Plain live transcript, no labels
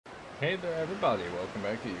Hey there everybody, welcome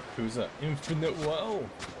back to Yakuza Infinite. Well,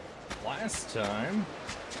 last time...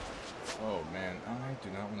 Oh man, I do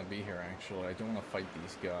not want to be here actually. I don't want to fight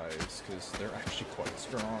these guys, because they're actually quite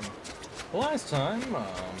strong. The last time,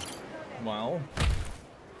 well...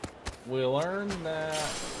 we learned that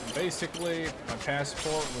basically my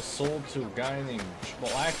passport was sold to a guy named...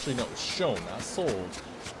 Well, actually no, it was shown, not sold.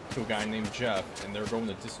 To a guy named Jeff, and they're going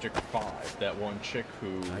to District 5, that one chick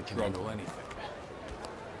who I can handle anything.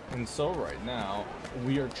 And so right now,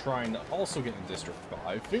 we are trying to also get in District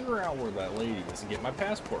 5, figure out where that lady is, and get my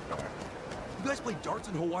passport back. You guys play darts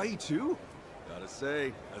in Hawaii too? Gotta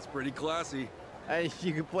say, that's pretty classy.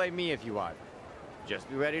 You can play me if you want. Just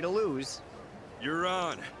be ready to lose. You're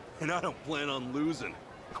on, and I don't plan on losing.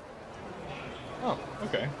 Oh,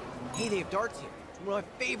 okay. Hey, they have darts here. It's one of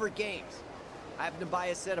my favorite games. I happened to buy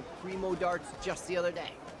a set of primo darts just the other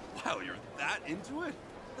day. Wow, you're that into it?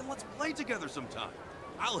 Then let's play together sometime.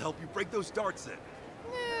 I'll help you break those darts in.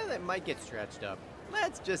 That might get stretched up.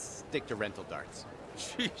 Let's just stick to rental darts.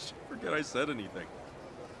 Sheesh, forget I said anything.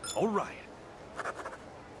 All right.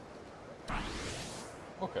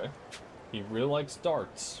 Okay. He really likes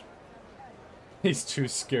darts. He's too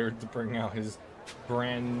scared to bring out his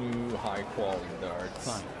brand new high quality darts.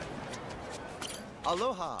 Fine.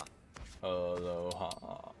 Aloha.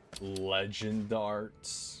 Aloha. Legend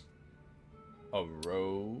darts. A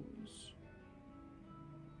rose.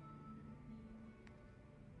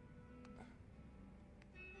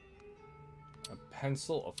 A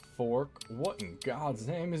pencil, a fork. What in God's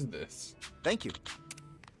name is this? Thank you.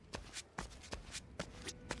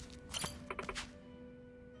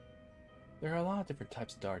 There are a lot of different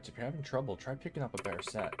types of darts. If you're having trouble, try picking up a better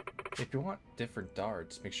set. If you want different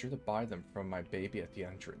darts, make sure to buy them from my baby at the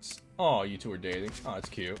entrance. Oh, you two are dating? Oh, that's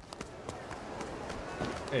cute.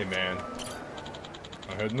 Hey, man.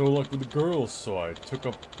 I had no luck with the girls, so I took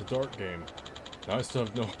up the dart game. Now I still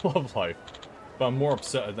have no love life. But I'm more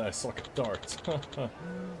upset that I suck at darts.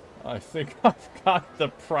 I think I've got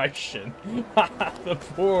depression. The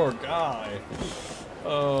poor guy.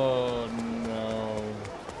 Oh, no.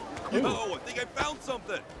 Oh, I think I found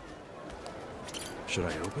something. Should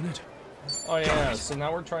I open it? Oh yeah, so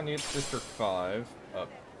now we're trying to get District 5 up.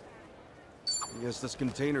 I guess this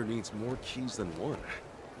container needs more keys than one.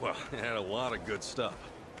 Well, it had a lot of good stuff.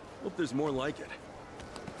 Hope there's more like it.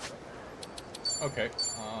 Okay,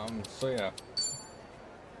 so yeah.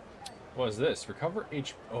 What is this? Recover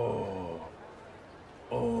H... Oh.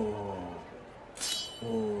 Oh.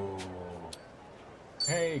 Oh.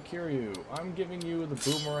 Hey, Kiryu, I'm giving you the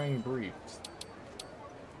boomerang brief.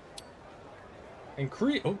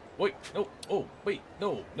 Increase. Oh, wait. No. Oh, wait.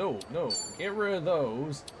 No. No. No. Get rid of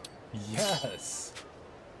those. Yes.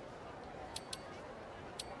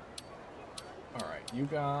 Alright, you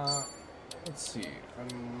got. Let's see.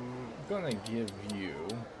 I'm gonna give you.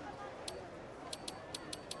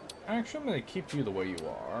 Actually, I'm gonna keep you the way you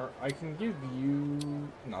are. I can give you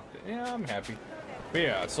nothing. Yeah, I'm happy. But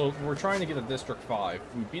yeah, so we're trying to get to District 5.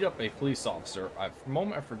 We beat up a police officer. For a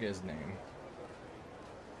moment, I forget his name.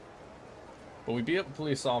 But we beat up a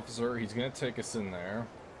police officer. He's gonna take us in there.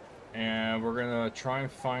 And we're gonna try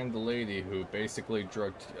and find the lady who basically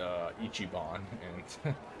drugged Ichiban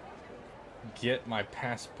and get my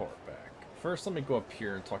passport back. First, let me go up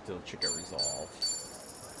here and talk to the chick at Resolve.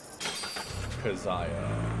 Because I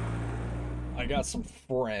got some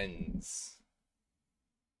friends.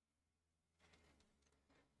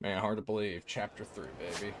 Man, hard to believe. Chapter 3,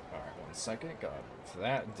 baby. Alright, 1 second. Gotta move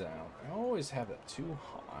that down. I always have it too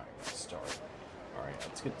high when I start. Alright,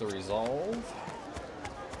 let's get the Resolve.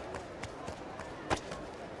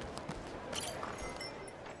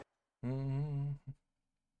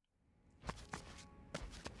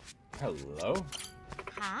 Hello?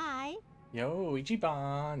 Hi. Yo,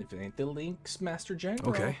 Ichiban. If it ain't the Link's Master General.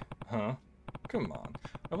 Okay. Huh? Come on.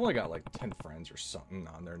 I've only got like 10 friends or something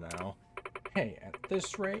on there now. Hey, at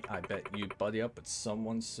this rate, I bet you'd buddy up with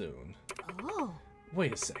someone soon. Oh.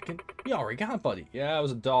 Wait a second. You already got a buddy. Yeah, it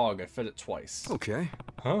was a dog. I fed it twice. Okay.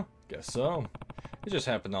 Huh? Guess so. It just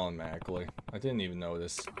happened automatically. I didn't even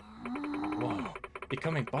notice. Whoa.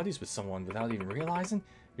 Becoming buddies with someone without even realizing?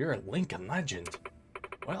 You're a Lincoln legend.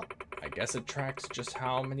 Well, I guess it tracks just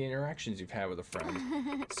how many interactions you've had with a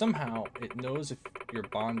friend. Somehow, it knows if your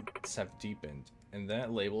bonds have deepened, and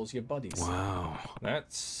that labels you buddies. Wow.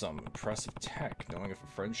 That's some impressive tech, knowing if a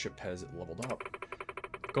friendship has it leveled up.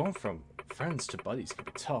 Going from friends to buddies can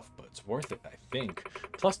be tough, but it's worth it, I think.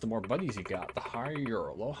 Plus, the more buddies you got, the higher your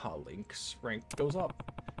Aloha Link's rank goes up.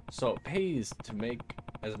 So it pays to make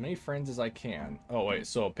as many friends as I can. Oh wait,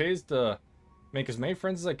 so it pays to make as many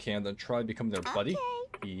friends as I can, then try to become their buddy? Okay.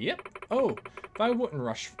 Yep. Oh, but I wouldn't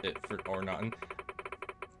rush it for or nothing.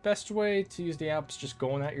 Best way to use the app is just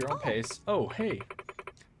going at your own pace. Oh, hey.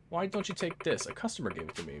 Why don't you take this? A customer gave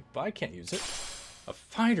it to me, but I can't use it. A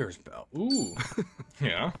fighter's belt. Ooh.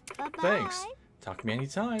 Yeah. Bye-bye. Thanks. Talk to me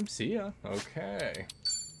anytime. See ya. Okay.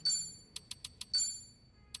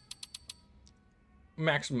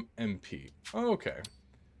 Maximum MP. Okay.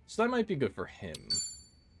 So that might be good for him.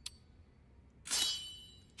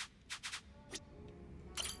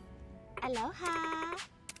 Aloha.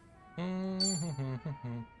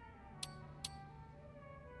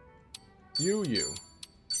 You.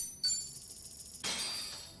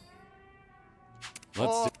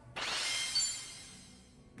 Let's do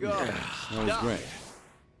Go. Yeah, that was great.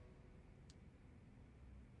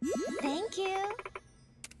 Thank you.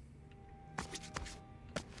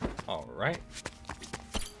 Alright.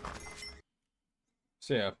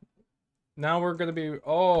 So yeah. Now we're gonna be...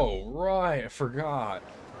 Oh, right. I forgot.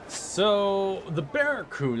 So, the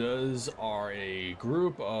Barracudas are a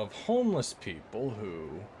group of homeless people who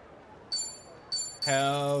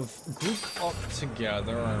have grouped up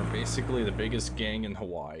together and are basically the biggest gang in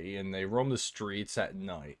Hawaii, and they roam the streets at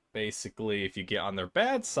night. Basically, if you get on their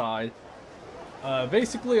bad side,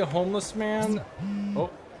 basically a homeless man... Oh,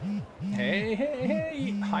 hey,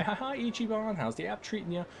 hi, Ichiban, how's the app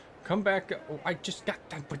treating you? Come back, oh, I just got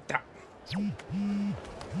done with that.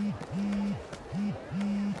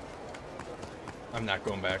 I'm not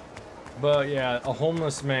going back. But yeah, a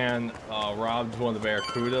homeless man robbed one of the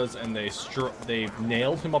Barracudas, and they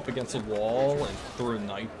nailed him up against a wall and threw a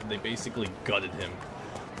knife. They basically gutted him.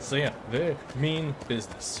 So yeah, they mean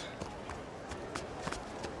business.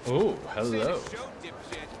 Oh, hello.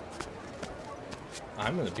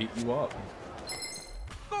 I'm gonna beat you up.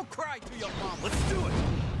 Go cry to your mom. Let's do it.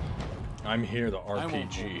 I'm here, the I won't hold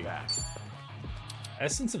RPG. back.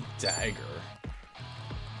 Essence of Dagger.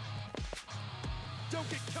 Don't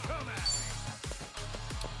get caught. Come at me.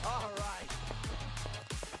 All right.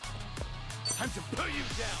 Time to put you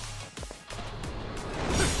down.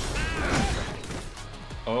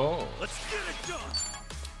 Oh. Let's get it done.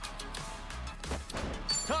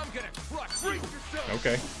 I'm gonna crush you. Brace yourself.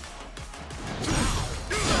 Okay.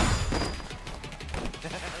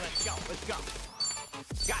 Let's go.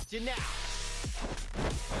 Got you now.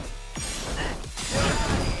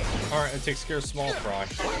 Alright, it takes care of small fry.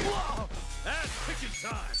 Whoa! That's picking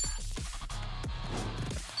time.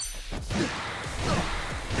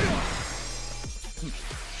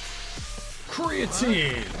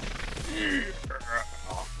 Creatine!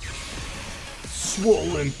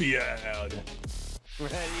 Swolympiad!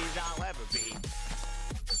 Ready as I'll ever be.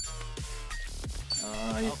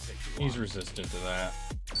 He's resistant to that.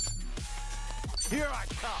 Here I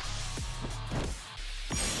come.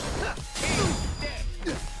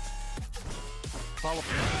 Follow.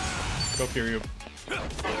 Go, Kiryu.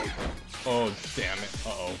 Oh, damn it.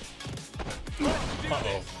 Uh-oh.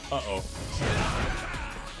 Uh-oh.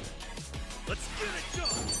 Let's get it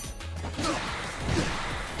done.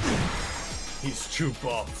 He's too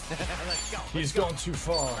buff. Let's go. He's gone too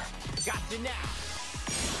far. Got you now.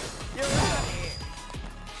 You're out of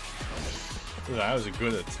here. That was a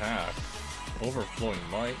good attack. Overflowing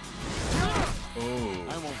might. I Oh.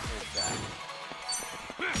 won't hold back.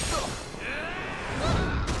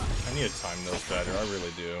 I need to time those better. I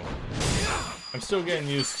really do. I'm still getting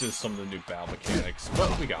used to some of the new battle mechanics,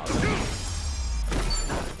 but we got it.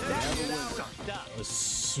 A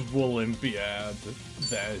Swolympiad.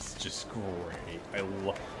 That is just great.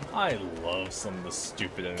 I love some of the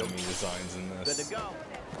stupid enemy designs in Good this. to go.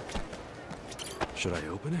 Should I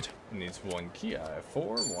open it? It needs one key. I have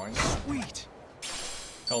 4. Why not? Sweet.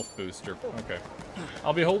 Health booster. Okay.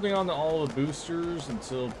 I'll be holding on to all the boosters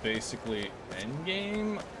until basically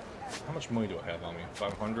endgame. How much money do I have on me?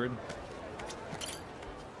 500?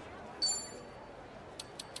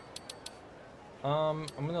 I'm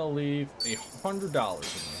gonna leave $100 in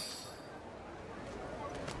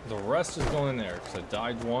there. The rest is going in there because I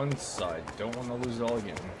died once. I don't want to lose it all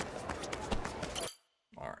again.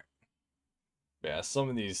 Alright. Yeah, some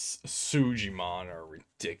of these Sujimon are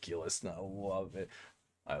ridiculous, and I love it.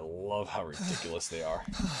 I love how ridiculous they are.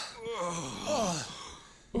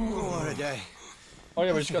 What a day. Oh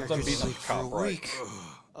yeah, we just got done beating up the cop, right?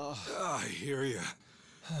 I hear you.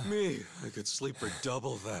 Me, I could sleep for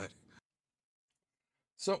double that.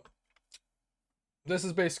 So, this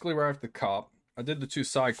is basically where I have the cop. I did the 2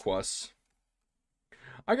 side quests.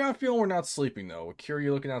 I got a feeling we're not sleeping though. With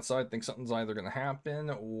Kiryu looking outside, I think something's either gonna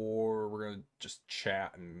happen or we're gonna just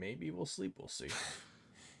chat and maybe we'll sleep. We'll see.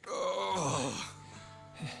 Oh.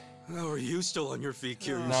 How are you still on your feet,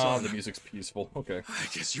 Kiryu? Nah, the music's peaceful. Okay. I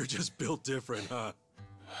guess you're just built different, huh?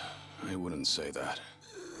 I wouldn't say that.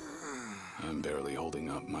 I'm barely holding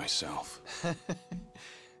up myself.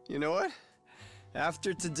 You know what?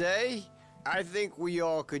 After today, I think we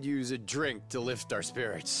all could use a drink to lift our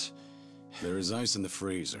spirits. There is ice in the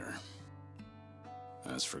freezer.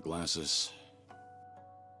 As for glasses,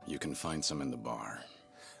 you can find some in the bar.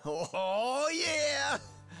 Oh, yeah!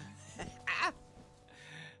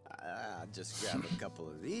 I'll just grab a couple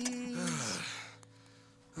of these.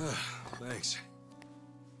 Thanks.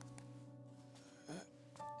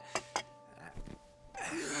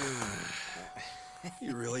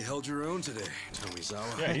 You really held your own today,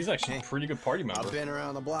 Tomizawa. Yeah, he's actually a pretty good party member. I've been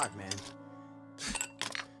around the block, man.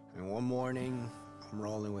 And one morning, I'm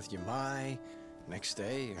rolling with Yamai. Next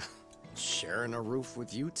day, sharing a roof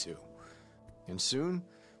with you two. And soon,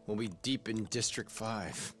 we'll be deep in District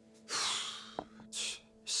 5.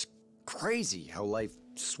 It's crazy how life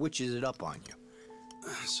switches it up on you.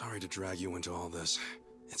 Sorry to drag you into all this.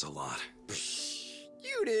 It's a lot.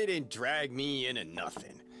 You didn't drag me into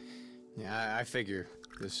nothing. Yeah, I figure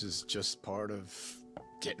this is just part of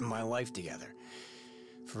getting my life together.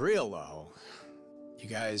 For real, though, you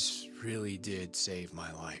guys really did save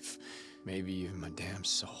my life. Maybe even my damn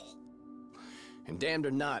soul. And damned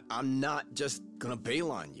or not, I'm not just gonna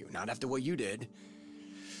bail on you, not after what you did.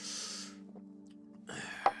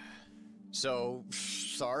 So,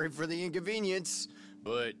 sorry for the inconvenience,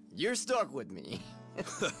 but you're stuck with me.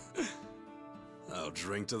 I'll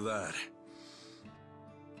drink to that.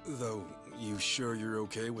 Though, you sure you're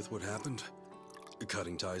okay with what happened?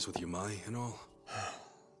 Cutting ties with Yamai and all?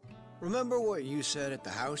 Remember what you said at the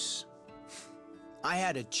house? I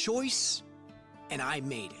had a choice, and I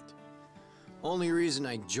made it. Only reason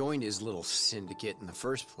I joined his little syndicate in the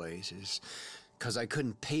first place is because I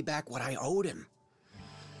couldn't pay back what I owed him.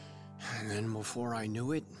 And then before I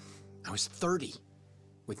knew it, I was 30,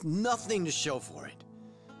 with nothing to show for it.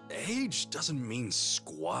 Age doesn't mean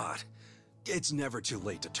squat. It's never too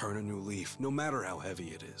late to turn a new leaf, no matter how heavy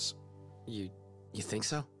it is. You think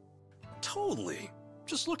so? Totally.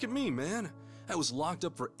 Just look at me, man. I was locked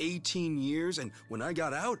up for 18 years, and when I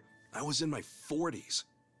got out, I was in my 40s.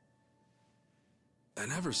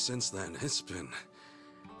 And ever since then, it's been...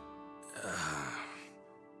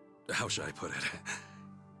 how should I put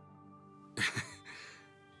it?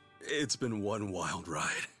 It's been one wild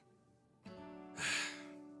ride.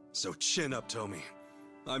 So chin up, Tomi.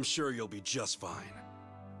 I'm sure you'll be just fine.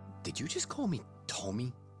 Did you just call me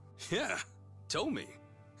Tomi? Yeah, Tomi.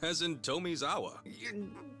 As in Tomizawa.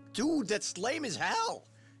 Dude, that's lame as hell.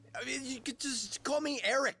 I mean, you could just call me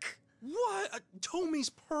Eric. What? Tomi's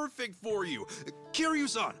perfect for you.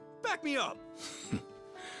 Kiryu-san, back me up.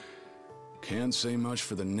 Can't say much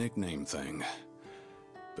for the nickname thing,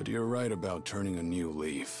 but you're right about turning a new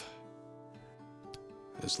leaf.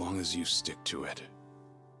 As long as you stick to it,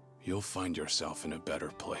 you'll find yourself in a better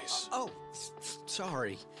place.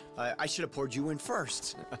 Sorry. I should have poured you in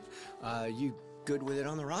first. You good with it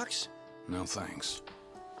on the rocks? No thanks.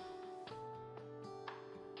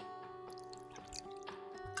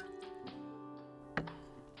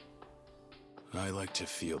 I like to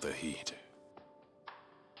feel the heat.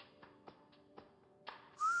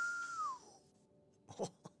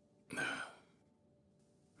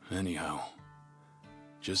 Anyhow,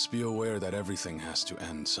 just be aware that everything has to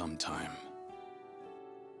end sometime.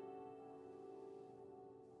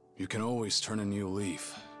 You can always turn a new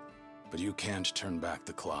leaf, but you can't turn back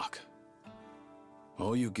the clock.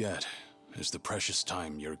 All you get is the precious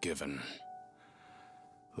time you're given.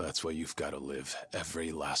 That's why you've got to live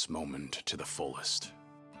every last moment to the fullest.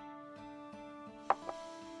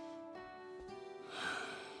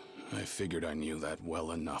 I figured I knew that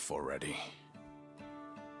well enough already.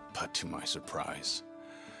 But to my surprise,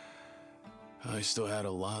 I still had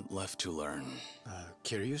a lot left to learn.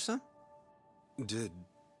 Kiryu-san? Did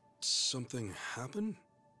something happen?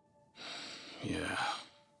 Yeah.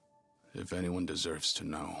 If anyone deserves to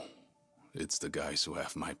know, it's the guys who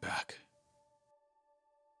have my back.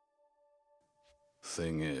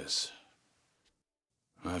 Thing is,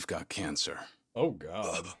 I've got cancer. Oh,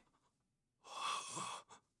 God.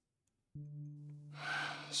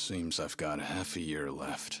 Seems I've got half a year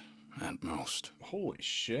left, at most. Holy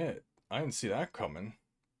shit. I didn't see that coming.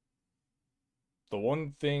 The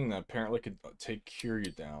one thing that apparently could take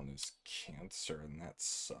Kiryu down is cancer, and that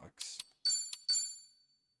sucks.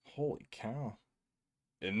 Holy cow.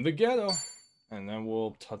 In the ghetto. And then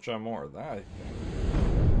we'll touch on more of that, I think.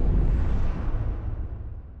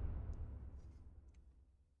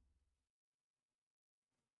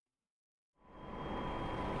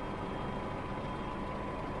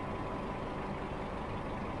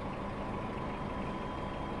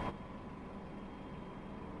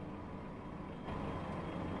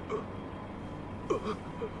 Hey,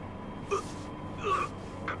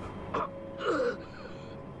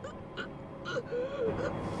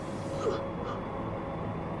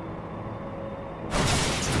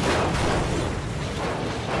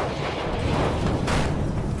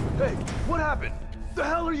 what happened? The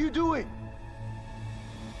hell are you doing?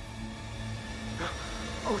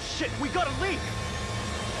 Oh shit, we got a leak!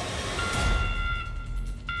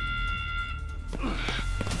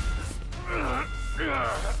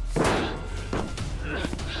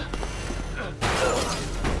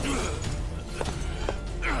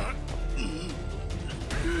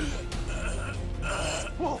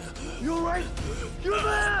 Whoa, you alright? Your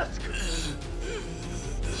mask!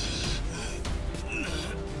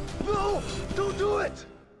 No! Don't do it!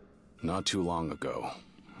 Not too long ago,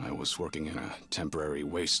 I was working in a temporary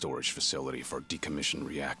waste storage facility for decommissioned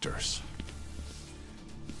reactors.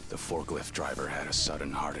 The forklift driver had a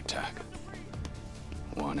sudden heart attack.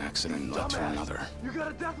 One accident led to another. You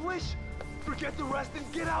got a death wish? Forget the rest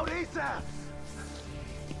and get out ASAP!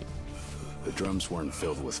 The drums weren't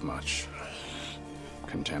filled with much.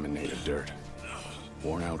 Contaminated dirt,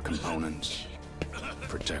 worn-out components,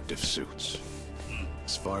 protective suits.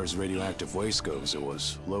 As far as radioactive waste goes, it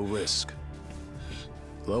was low risk.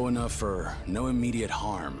 Low enough for no immediate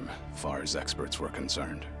harm, far as experts were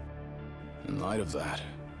concerned. In light of that,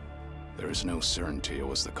 there is no certainty it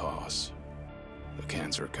was the cause. The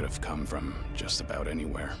cancer could have come from just about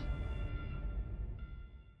anywhere.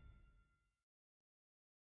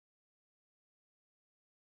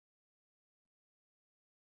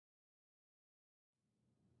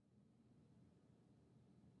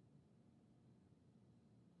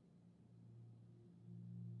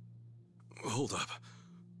 Hold up.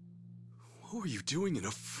 What were you doing in a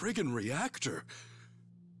friggin' reactor?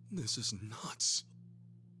 This is nuts.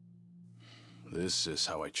 This is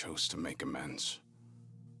how I chose to make amends.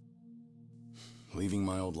 Leaving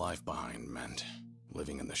my old life behind meant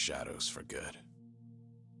living in the shadows for good.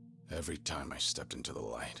 Every time I stepped into the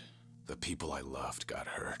light, the people I loved got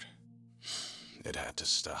hurt. It had to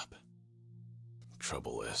stop.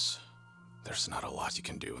 Trouble is, there's not a lot you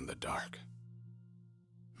can do in the dark.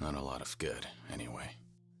 Not a lot of good, anyway.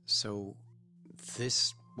 So,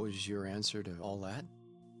 this was your answer to all that?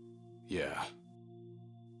 Yeah.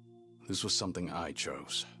 This was something I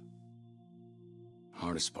chose.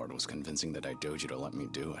 Hardest part was convincing the Daidoji to let me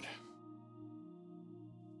do it.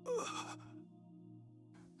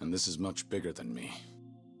 And this is much bigger than me.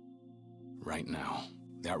 Right now,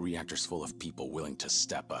 that reactor's full of people willing to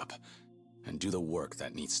step up and do the work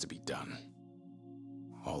that needs to be done.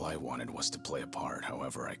 All I wanted was to play a part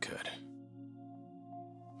however I could.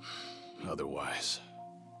 Otherwise,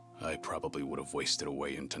 I probably would have wasted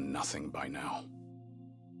away into nothing by now.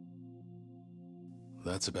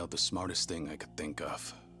 That's about the smartest thing I could think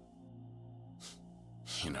of.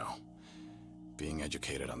 You know, being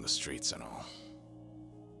educated on the streets and all.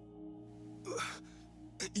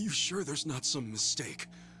 You sure there's not some mistake?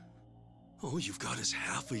 All you've got is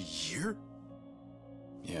half a year?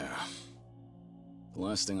 Yeah. The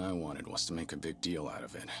last thing I wanted was to make a big deal out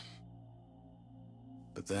of it.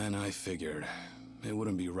 But then I figured it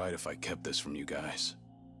wouldn't be right if I kept this from you guys.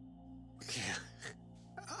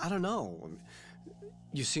 I don't know.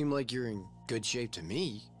 You seem like you're in good shape to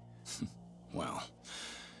me. Well,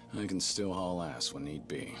 I can still haul ass when need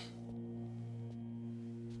be.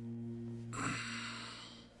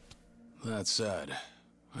 That said,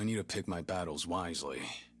 I need to pick my battles wisely.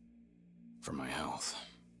 For my health.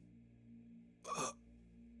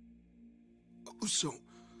 So,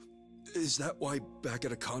 is that why back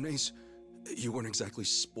at Akane's, you weren't exactly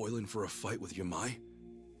spoiling for a fight with Yamai?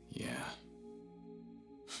 Yeah.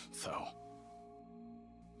 Though,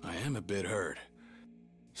 I am a bit hurt.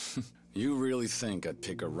 You really think I'd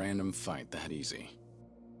pick a random fight that easy?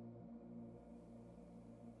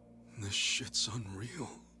 This shit's unreal.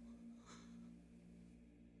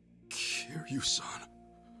 Kiryu-san.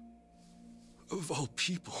 Of all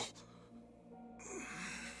people.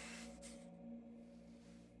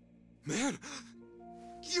 Man,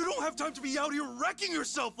 you don't have time to be out here wrecking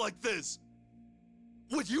yourself like this!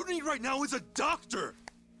 What you need right now is a doctor!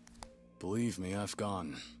 Believe me, I've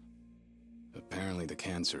gone. Apparently the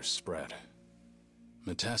cancer spread.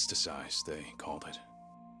 Metastasized, they called it.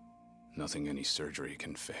 Nothing any surgery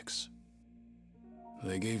can fix.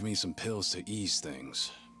 They gave me some pills to ease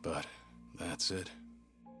things, but that's it.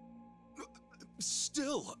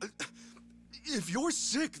 Still, if you're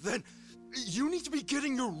sick, then you need to be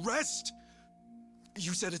getting your rest.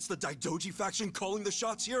 You said it's the Daidoji faction calling the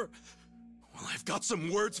shots here? Well, I've got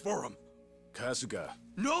some words for them. Kasuga.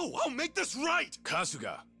 No, I'll make this right!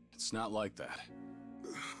 Kasuga! It's not like that.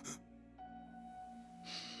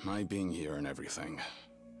 my being here and everything.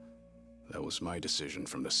 That was my decision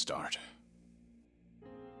from the start.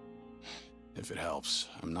 If it helps,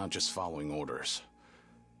 I'm not just following orders.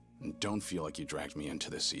 And don't feel like you dragged me into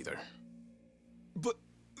this either. But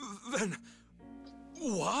then,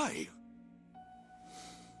 why?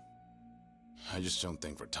 I just don't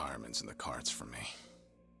think retirement's in the cards for me.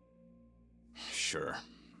 Sure,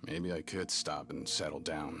 maybe I could stop and settle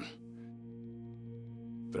down.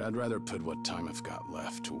 But I'd rather put what time I've got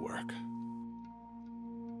left to work.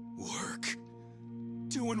 Work?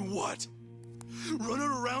 Doing what? Running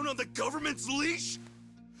around on the government's leash?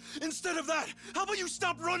 Instead of that, how about you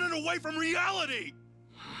stop running away from reality?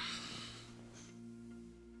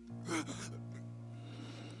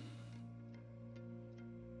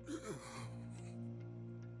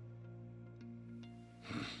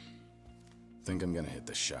 Think I'm gonna hit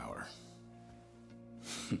the shower.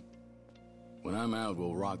 When I'm out,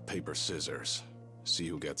 we'll rock, paper, scissors. See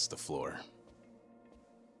who gets the floor.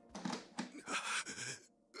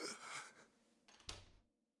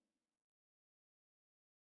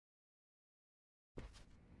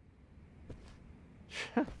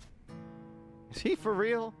 Is he for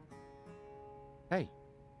real? Hey,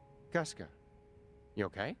 Kasuga, you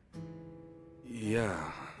okay?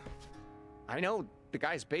 Yeah. I know the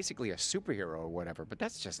guy's basically a superhero or whatever, but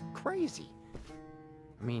that's just crazy.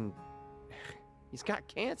 I mean, he's got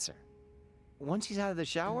cancer. Once he's out of the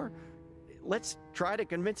shower, let's try to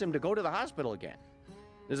convince him to go to the hospital again.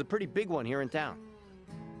 There's a pretty big one here in town.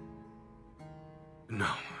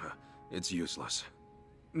 No, it's useless.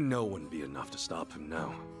 No one be enough to stop him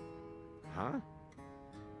now. Huh?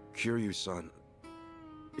 Kiryu-san,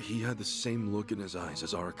 he had the same look in his eyes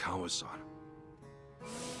as Arakawa-san.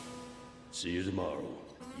 See you tomorrow,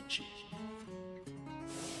 Ichi.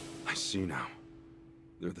 I see now.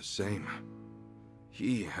 They're the same.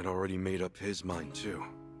 He had already made up his mind, too.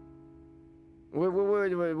 What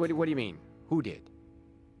do you mean? Who did?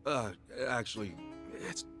 Actually,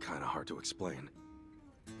 it's kinda hard to explain.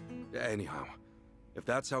 Anyhow, if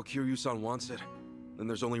that's how Kiryu-san wants it, then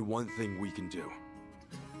there's only one thing we can do.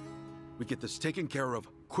 We get this taken care of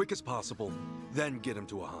quick as possible, then get him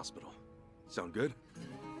to a hospital. Sound good?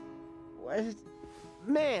 What?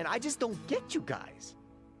 Man, I just don't get you guys.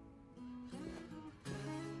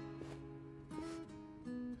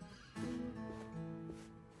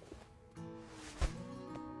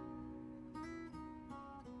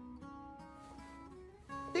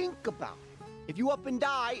 Think about it. If you up and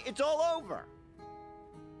die, it's all over.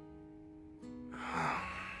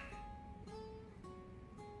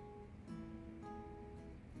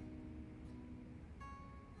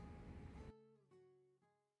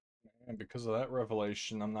 And because of that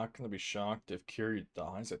revelation, I'm not going to be shocked if Kiryu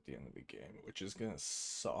dies at the end of the game, which is going to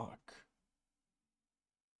suck.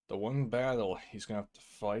 The one battle he's going to have to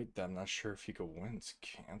fight that I'm not sure if he could win is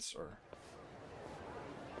cancer.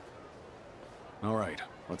 Alright,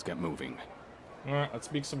 let's get moving. Alright,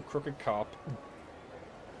 let's make some crooked cop.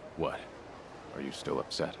 What? Are you still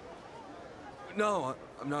upset? No,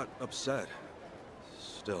 I'm not upset.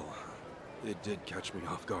 Still, it did catch me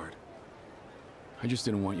off guard. I just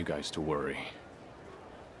didn't want you guys to worry.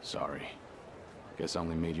 Sorry. Guess I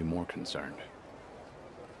only made you more concerned.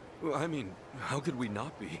 Well, I mean, how could we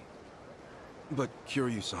not be? But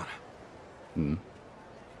Kiryu-san. Hmm?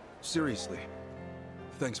 Seriously,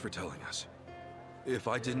 thanks for telling us. If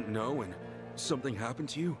I didn't know and something happened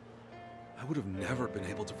to you, I would have never been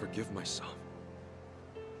able to forgive myself.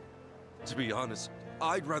 To be honest,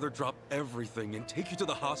 I'd rather drop everything and take you to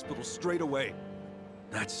the hospital straight away.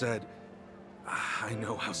 That said, I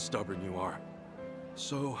know how stubborn you are.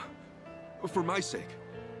 So, for my sake,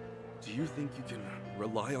 do you think you can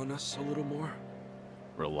rely on us a little more?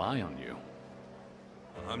 Rely on you?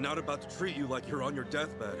 I'm not about to treat you like you're on your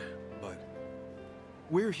deathbed, but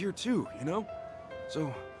we're here too, you know?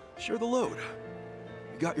 So, share the load.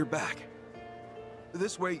 We got your back.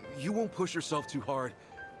 This way, you won't push yourself too hard,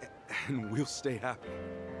 and we'll stay happy.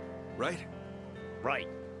 Right? Right.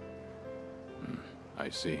 I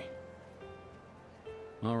see.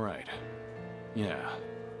 Alright. Yeah,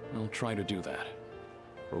 I'll try to do that.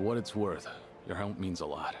 For what it's worth, your help means a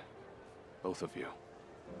lot. Both of you.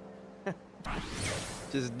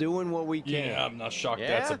 Just doing what we can. Yeah, I'm not shocked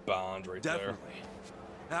that's a bond right there. Definitely.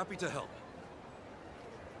 Happy to help.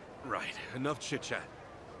 Right, enough chit-chat.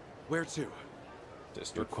 Where to?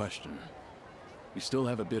 Good question. We still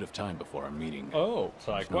have a bit of time before our meeting. Oh,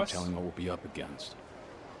 side There's no quest. telling what we'll be up against.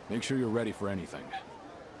 Make sure you're ready for anything.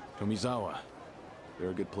 Tomizawa, there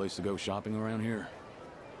a good place to go shopping around here?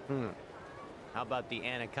 How about the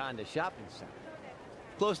Anaconda Shopping Center?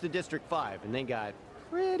 Close to District 5, and they got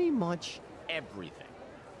pretty much everything.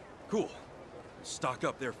 Cool. Stock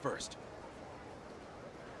up there first.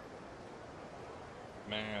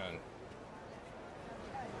 Man.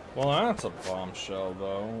 Well, that's a bombshell,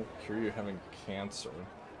 though. Kiryu having cancer.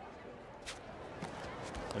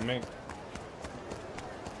 I mean...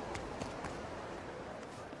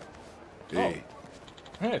 Hey.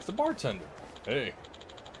 Oh. Hey, it's the bartender. Hey.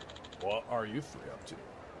 What are you three up to?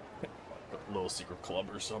 A little secret club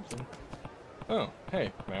or something? Oh,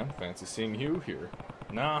 hey, man. Fancy seeing you here.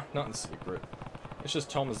 Nah, nothing secret. It's just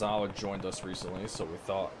Tomizawa joined us recently, so we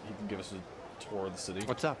thought he could give us a tour of the city.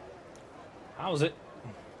 What's up? How's it?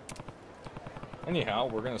 Anyhow,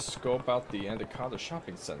 we're gonna scope out the Endicott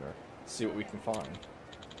shopping center, see what we can find.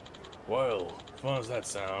 Well, fun as that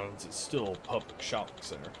sounds, it's still a public shopping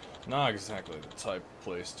center. Not exactly the type of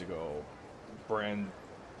place to go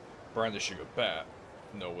brandishing a bat.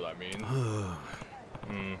 Know what I mean?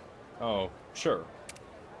 Oh, sure.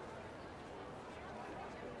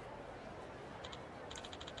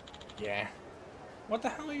 Yeah. What the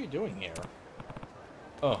hell are you doing here?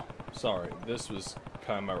 Oh, sorry. This was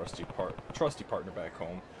kind of my trusty partner back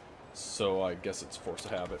home, so I guess it's force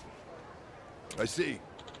of habit. I see.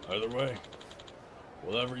 Either way,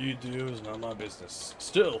 whatever you do is not my business.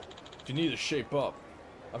 Still, if you need to shape up,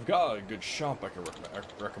 I've got a good shop I can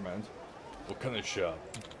recommend. What kind of shop?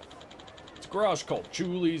 It's a garage called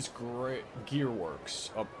Julie's Gearworks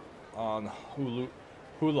up on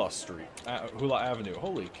Hula Street, Hula Avenue.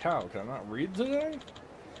 Holy cow, can I not read today?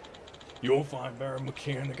 You'll find better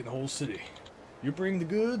mechanic in the whole city. You bring the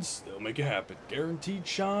goods, they'll make it happen. Guaranteed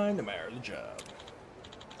shine, no matter the job.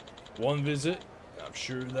 One visit, I'm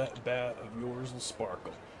sure that bat of yours will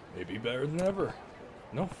sparkle. Maybe better than ever.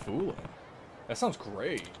 No fooling. That sounds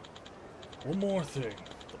great. One more thing.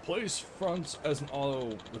 The place fronts as an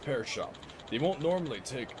auto repair shop. They won't normally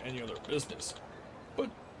take any other business.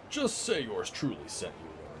 But just say yours truly sent you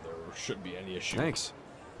and there shouldn't be any issue. Thanks.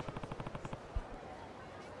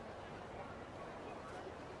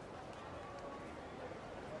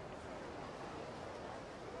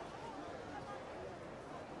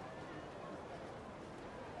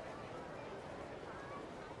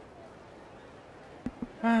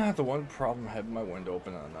 The one problem I have my window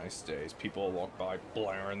open on a nice day is people walk by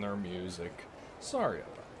blaring their music. Sorry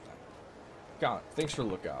about that. God, thanks for the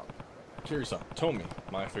lookout. Curious, Tomi,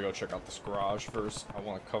 mind if we go check out this garage first? I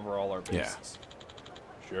want to cover all our bases.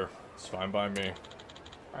 Yeah. Sure, it's fine by me.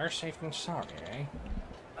 Fire safe than sorry, eh?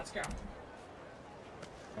 Let's go.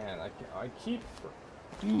 Man, I keep...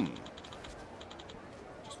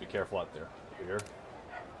 Just be careful out there. You hear?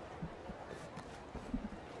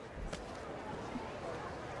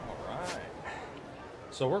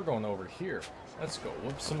 So we're going over here. Let's go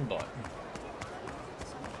whoop some butt.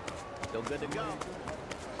 Still good to go.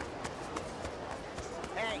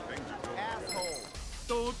 Hey, asshole.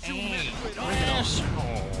 Don't you mess with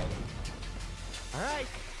Asshole. All right.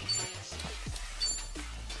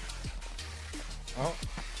 Oh.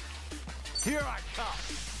 Here I come.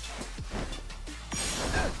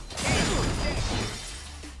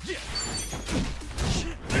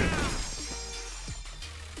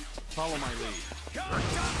 Follow my lead.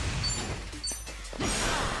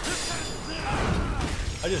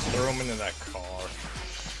 I just threw him into that car.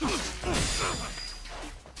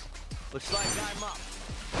 Looks like I'm up.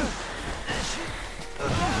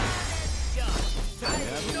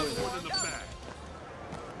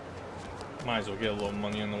 Might as well get a little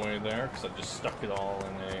money on the way there, because I just stuck it all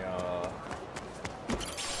in a,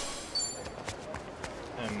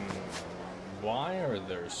 And why are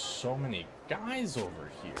there so many guys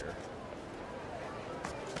over here?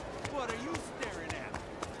 What are you staring at?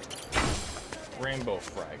 Rainbow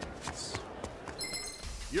fragments.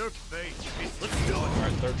 Your face. Let's do it.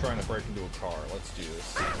 Alright, they're trying to break into a car. Let's do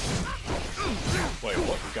this. Wait,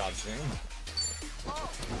 what in God's name?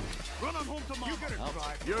 Run on home to mama. You gotta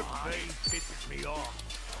drive. Your face pisses me off.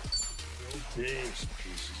 Your face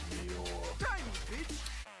pisses me off. Tiny bitch.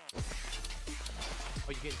 Oh,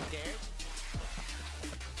 you getting scared?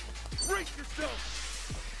 Brace yourself.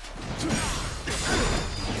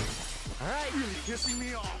 All right. Really pissing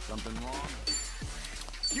me off. Something wrong?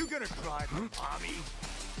 You gonna drive, mommy?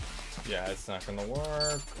 Yeah, it's not gonna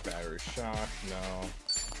work. Battery shock, no.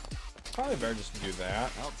 Probably better just do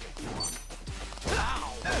that. I'll take you on.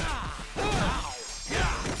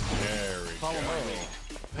 There we Follow go. my lead.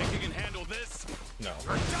 Think you can handle this? No.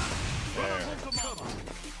 There.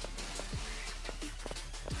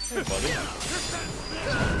 Hey, buddy.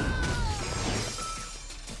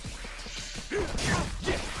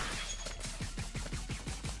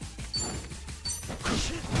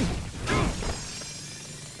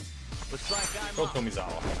 Looks like I'm Go up.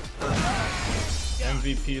 Tomizawa.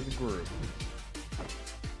 MVP of the group.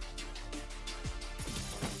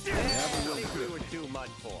 Yeah, I think we were too much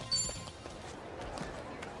for.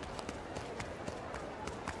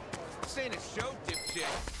 This ain't a show, dipshit.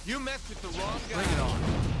 You messed with the wrong guy. Bring it on.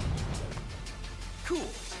 Cool.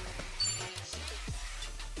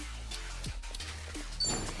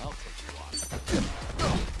 I'll take you on.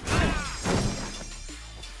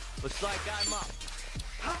 Looks like I'm up.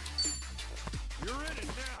 You're in it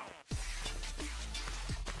now.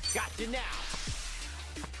 Got you now.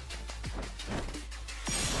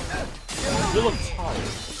 You look tired.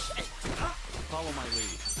 Follow my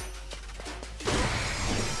lead.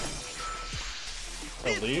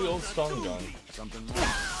 Illegal stun gun. Something wrong.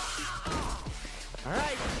 All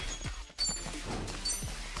right.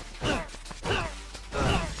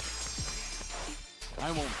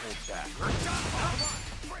 I won't hold back.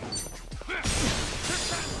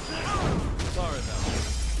 Sorry about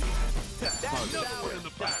that. That's another one in the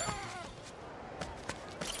back.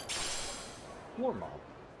 More mob.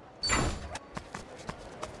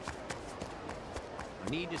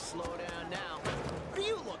 Need to slow down now. What are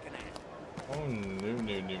you looking at? Oh, no.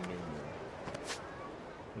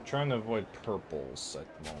 I'm trying to avoid purples at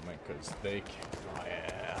the moment because they kick my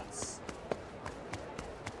ass.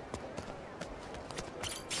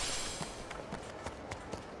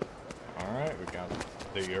 Alright, we got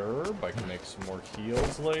the herb. I can make some more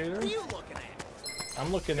heals later. What are you looking at?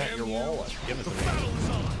 I'm looking at your wallet. Give it to me.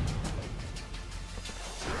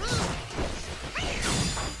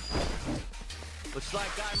 Looks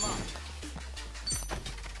like I'm up.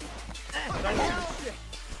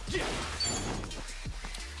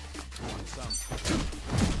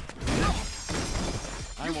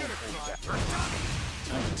 I won't hold back.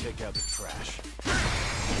 Time to take out the trash.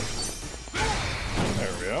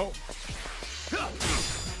 There we go.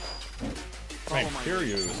 Man,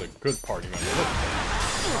 Kiryu is a good party member. Look.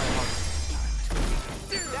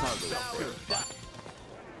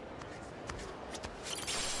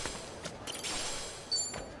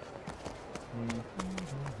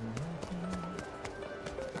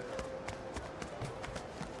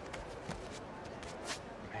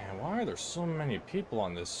 Man, why are there so many people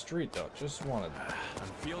on this street though? Just wanted I'm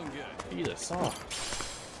feeling good. beat us off.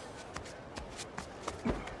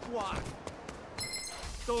 What?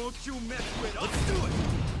 Don't you mess with us. Let's do it.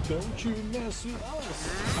 Don't you mess with us.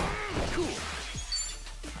 Cool.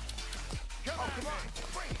 Oh, come on.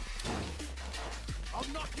 I'll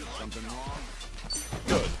knock you. Something wrong?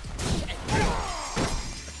 Good.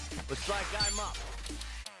 Looks like I'm up.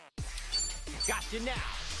 Got you now.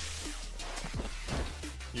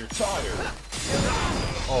 You're tired.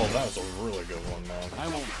 Oh, that was a really good one, man. I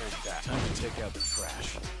won't hold back. Time to take out the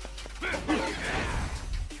trash.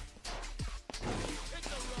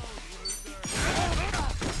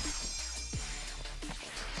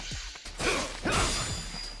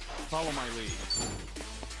 Follow my lead.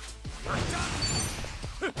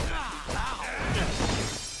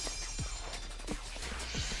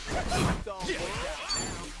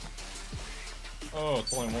 Oh,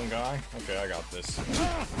 it's only one guy? Okay, I got this. 4.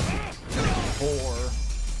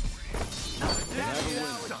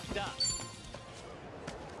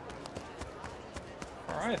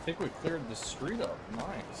 Alright, I think we cleared the street up.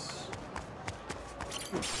 Nice.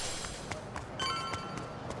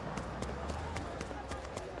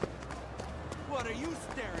 What are you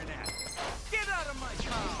staring at? Get out of my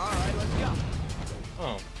car! Alright, let's go.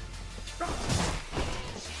 Oh.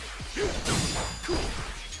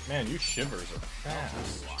 Man, you shivers are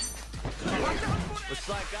fast. Looks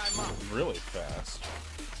like I'm up. Really fast.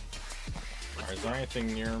 Alright, is there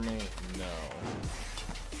anything near me? No.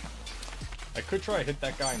 I could try to hit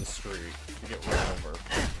that guy in the street to get run over.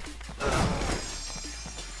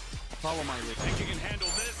 Follow my lead. Think you can handle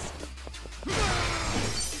this?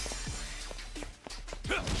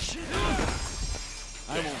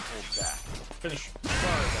 I won't hold back. Finish.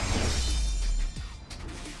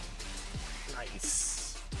 Nice.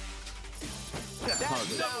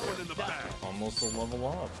 One in the back. Almost a level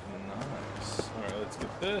up. Nice. Alright, let's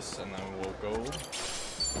get this, and then we'll go.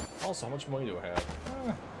 Also, how much money do I have?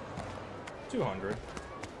 200.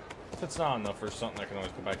 If it's not enough for something, I can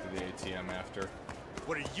always go back to the ATM after.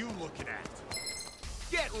 What are you looking at?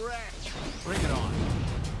 Get wrecked! Bring it on.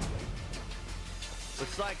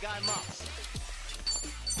 Looks like I'm up.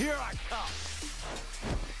 Here I come.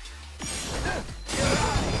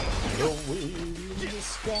 The wheel in the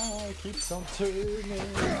sky keeps on turning.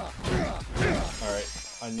 Alright,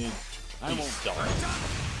 I need these stars.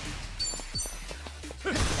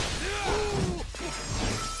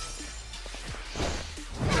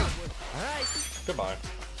 Alright. Goodbye.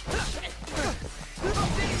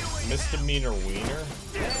 misdemeanor wiener?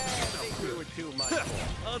 We were too much.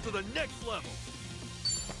 On to the next level.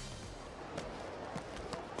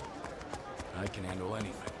 I can handle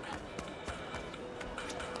anything.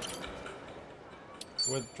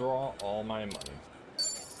 Withdraw all my money.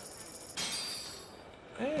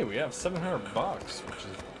 Hey, we have 700 bucks, which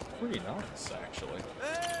is pretty nice, actually.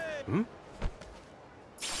 Hmm?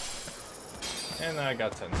 And I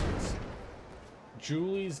got 10 cents.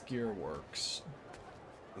 Julie's Gear Works.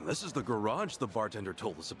 This is the garage the bartender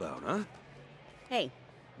told us about, huh? Hey,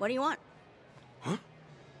 what do you want? Huh?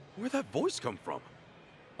 Where'd that voice come from?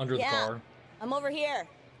 Under the car. I'm over here.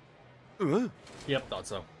 Yep, thought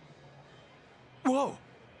so. Whoa!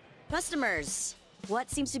 Customers, what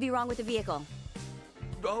seems to be wrong with the vehicle?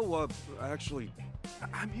 Oh, actually,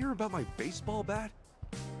 I'm here about my baseball bat.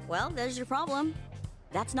 Well, there's your problem.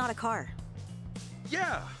 That's not a car.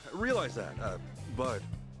 Yeah, I realize that, but...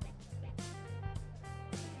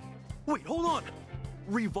 Wait, hold on!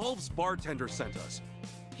 Revolve's bartender sent us.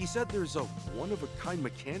 He said there's a one-of-a-kind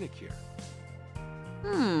mechanic here.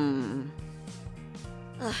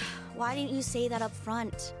 Ugh, why didn't you say that up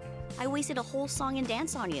front? I wasted a whole song and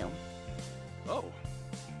dance on you. Oh,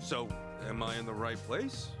 so am I in the right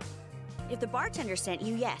place? If the bartender sent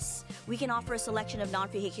you, yes. We can offer a selection of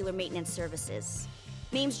non-vehicular maintenance services.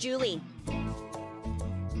 Name's Julie.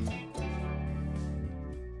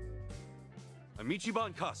 I'm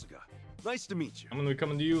him.Once Kasuga. Nice to meet you. I'm gonna be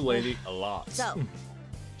coming to you, lady, a lot. So,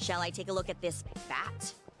 shall I take a look at this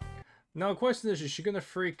bat? Now, the question is she gonna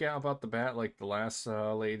freak out about the bat like the last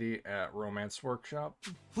lady at Romance Workshop?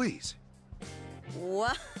 Please.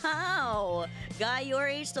 Wow! Guy your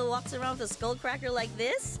age still walks around with a skullcracker like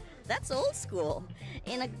this? That's old school.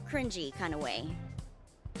 In a cringy kind of way.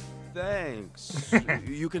 Thanks.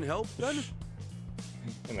 You can help, then?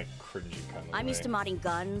 In a cringy kind of way. I'm used to modding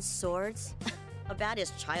guns, swords. A bat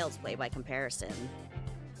is child's play by comparison.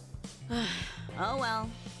 Oh well,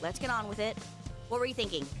 let's get on with it. What were you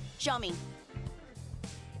thinking? Show me.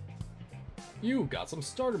 You got some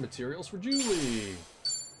starter materials for Julie.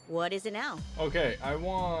 What is it now? Okay, I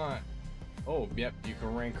want... Oh, yep, you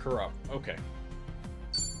can rank her up. Okay.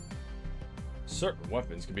 Certain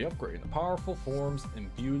weapons can be upgraded to powerful forms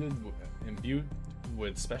imbued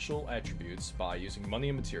with special attributes by using money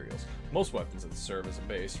and materials. Most weapons that serve as a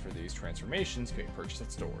base for these transformations can be purchased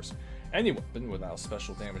at stores. Any weapon without a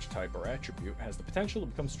special damage type or attribute has the potential to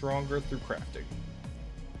become stronger through crafting.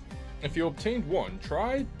 If you obtained one,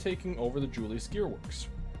 try taking over the Julie's Gearworks.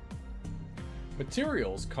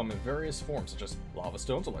 Materials come in various forms such as lava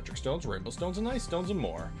stones, electric stones, rainbow stones, and ice stones, and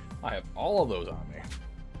more. I have all of those on me.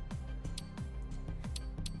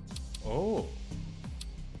 Oh.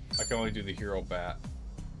 I can only do the hero bat.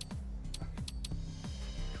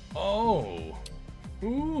 Oh.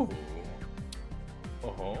 Ooh.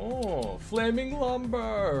 Oh. Flaming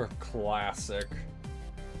lumber. Classic.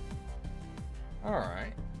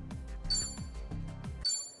 Alright.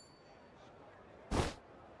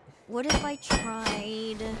 What if I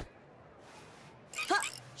tried... Huh!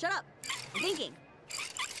 Shut up! I'm thinking.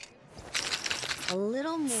 A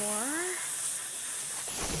little more...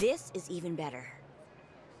 This is even better.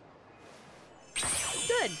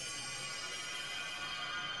 Good.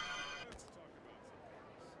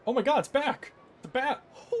 Oh my god, it's back! The bat!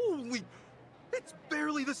 Holy... It's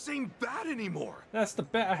barely the same bat anymore. That's the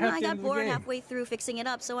bat I had at I the got end of the bored game. halfway through fixing it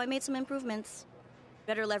up, so I made some improvements.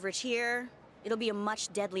 Better leverage here. It'll be a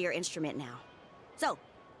much deadlier instrument now. So,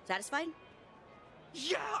 satisfied?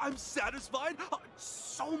 Yeah, I'm satisfied.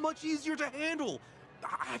 So much easier to handle.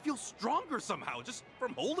 I feel stronger somehow just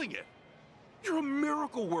from holding it. You're a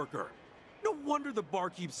miracle worker. No wonder the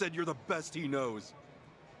barkeep said you're the best he knows.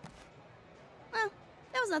 Well,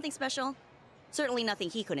 that was nothing special. Certainly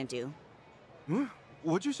nothing he couldn't do. Huh?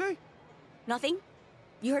 What'd you say? Nothing?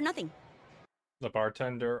 You heard nothing. The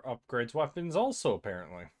bartender upgrades weapons also,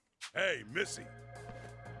 apparently. Hey, Missy.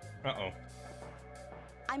 Uh-oh.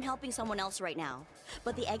 I'm helping someone else right now,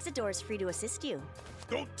 but the exit door is free to assist you.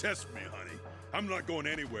 Don't test me, honey. I'm not going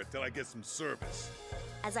anywhere till I get some service.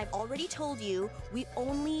 As I've already told you, we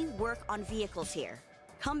only work on vehicles here.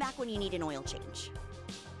 Come back when you need an oil change.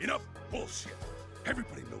 Enough bullshit.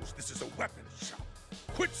 Everybody knows this is a weapons shop.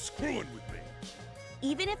 Quit screwing with me.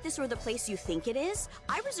 Even if this were the place you think it is,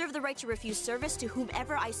 I reserve the right to refuse service to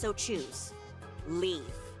whomever I so choose. Leave.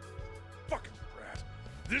 Fucking brat.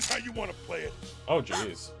 This how you want to play it? Oh,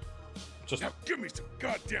 jeez. Just... Now give me some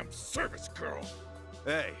goddamn service, girl.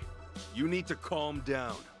 Hey, you need to calm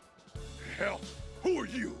down. Hell, who are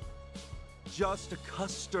you? Just a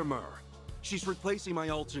customer. She's replacing my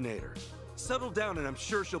alternator. Settle down and I'm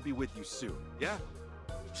sure she'll be with you soon, yeah?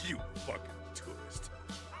 You fucking tourist.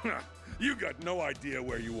 You got no idea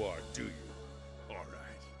where you are, do you? All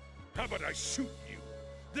right. How about I shoot you?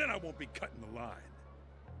 Then I won't be cutting the line.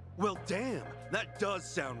 Well, damn, that does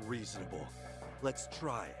sound reasonable. Let's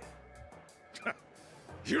try it.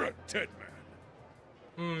 You're a dead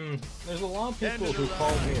man. There's a lot of people who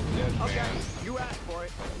call me a dead man. Okay, you asked for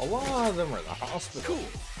it. A lot of them are in the hospital. Cool.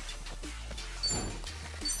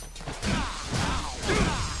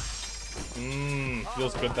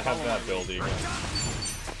 Feels good to have that ability again.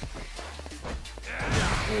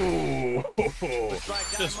 Ooh,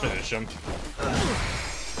 just finish him.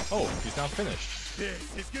 Oh, he's not finished.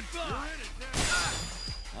 This is goodbye.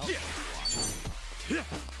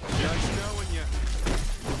 Nice knowing you.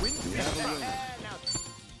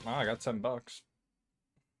 Ah, I got $10.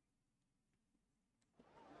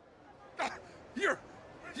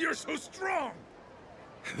 You're so strong.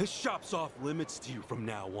 This shop's off limits to you from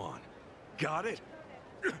now on. Got it?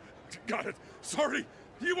 Got it. Sorry,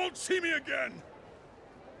 you won't see me again.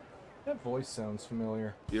 That voice sounds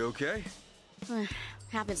familiar. You okay?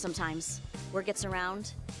 Happens sometimes. Word gets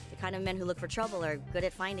around. The kind of men who look for trouble are good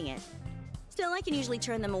at finding it. Still, I can usually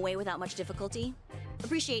turn them away without much difficulty.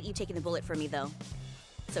 Appreciate you taking the bullet for me, though,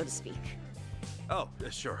 so to speak. Oh,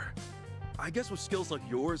 sure. I guess with skills like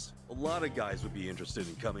yours, a lot of guys would be interested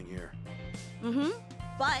in coming here.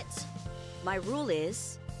 But my rule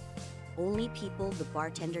is only people the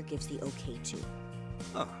bartender gives the okay to.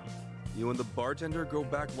 Huh. You and the bartender go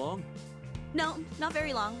back long? No, not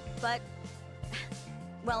very long, but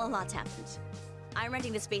well, a lot's happened. I'm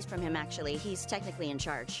renting the space from him, actually. He's technically in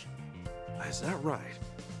charge. Is that right?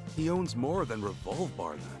 He owns more than Revolve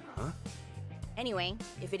Bar then, huh? Anyway,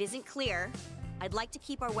 if it isn't clear, I'd like to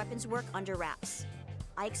keep our weapons work under wraps.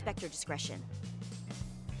 I expect your discretion.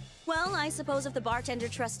 Well, I suppose if the bartender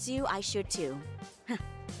trusts you, I should too.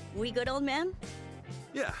 We good, old man?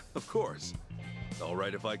 Yeah, of course. All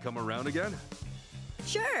right if I come around again?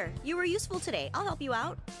 Sure, you were useful today. I'll help you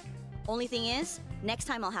out. Only thing is, next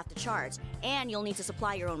time I'll have to charge, and you'll need to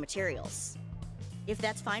supply your own materials. If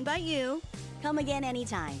that's fine by you, come again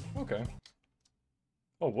anytime. Okay.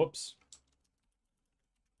 Oh, whoops.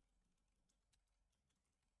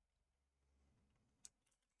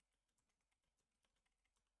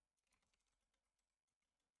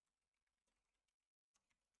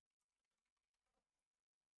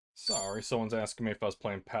 Sorry, someone's asking me if I was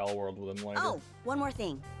playing Pal World with him later. Oh, one more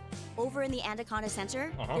thing. Over in the Anaconda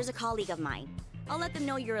Center, there's a colleague of mine. I'll let them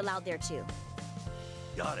know you're allowed there too.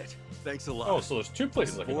 Got it. Thanks a lot. Oh, so there's two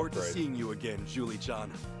places I Look can forward to upgrade. seeing you again,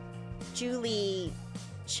 Julie-chan.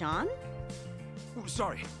 Julie-chan? Oh,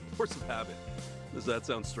 sorry. Force of habit. Does that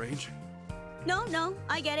sound strange? No,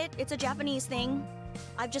 I get it. It's a Japanese thing.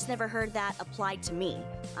 I've just never heard that applied to me.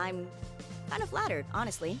 I'm kind of flattered,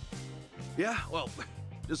 honestly. Yeah, well,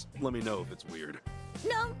 just let me know if it's weird.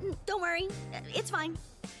 No, don't worry. It's fine.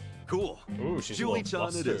 Cool. Ooh, she's Julie-chan a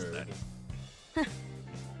little it is flustered. then.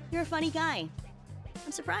 You're a funny guy.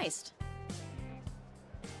 I'm surprised.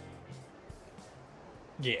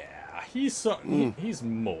 Yeah, he's something. He's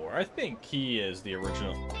more. I think he is the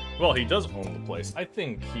original. Well, he does own the place. I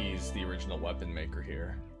think he's the original weapon maker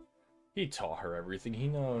here. He taught her everything he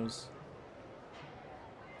knows.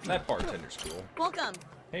 That bartender's cool. Welcome.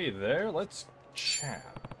 Hey there, let's chat.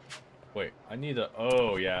 Wait, I need a.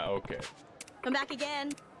 Oh yeah, okay. Come back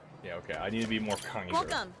again. Yeah, okay. I need to be more kinder.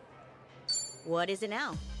 Welcome. What is it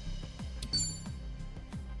now?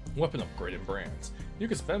 Weapon upgrading brands. You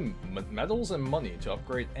can spend metals and money to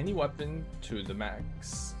upgrade any weapon to the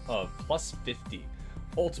max of +50,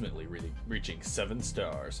 ultimately reaching 7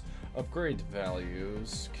 stars. Upgrade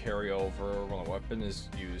values carry over when a weapon is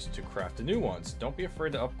used to craft the new ones. Don't be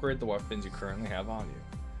afraid to upgrade the weapons you currently have on you.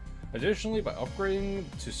 Additionally, by upgrading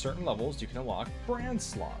to certain levels, you can unlock brand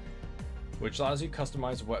slot, which allows you to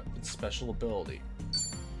customize weapon special ability.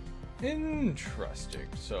 Interesting.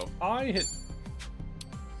 So if I hit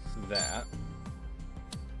that.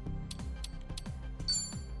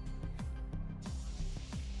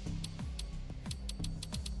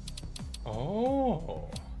 Oh.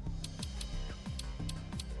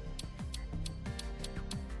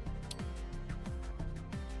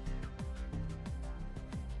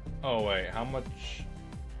 Oh wait, how much?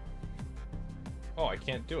 Oh, I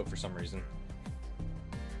can't do it for some reason.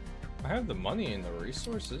 I have the money and the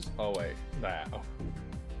resources. Oh wait, that. Oh.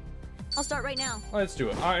 I'll start right now. Let's do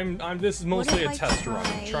it. This is mostly a test run.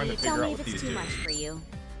 I'm trying to figure out what these do. Tell me if it's too much for you.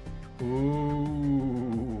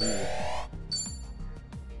 Ooh.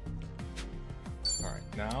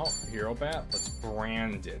 Alright, now, Hero Bat, let's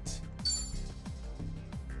brand it.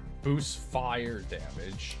 Boost fire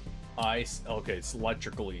damage. Ice, okay, it's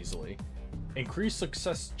electrical easily. Increase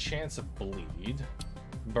success chance of bleed.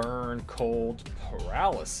 burn, cold,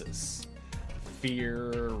 paralysis,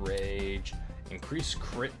 fear, rage, increase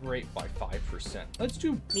crit rate by 5%. Let's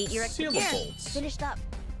do Meet your sealables. Finished up.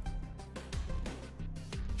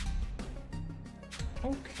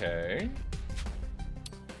 Okay.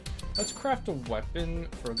 Let's craft a weapon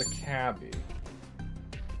for the cabbie.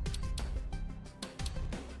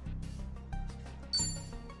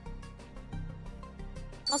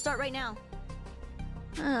 I'll start right now.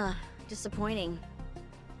 Disappointing.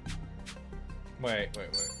 Wait.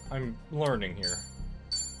 I'm learning here.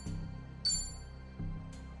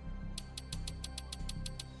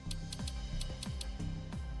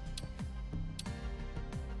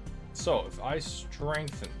 So, if I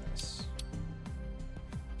strengthen this...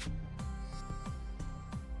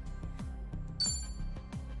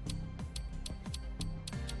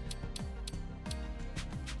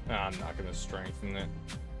 I'm not gonna strengthen it.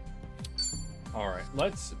 Alright,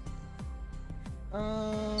 let's...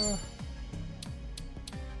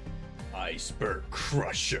 Iceberg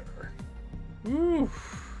Crusher. Ooh.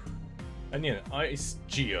 I need an Ice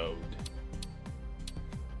Geode.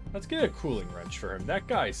 Let's get a cooling wrench for him. That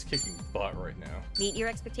guy's kicking butt right now. Meet your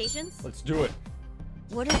expectations? Let's do it.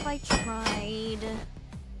 What if I tried...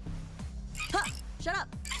 Huh! Shut up!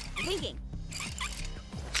 I'm thinking.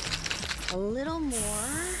 A little more.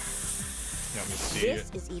 Let me see This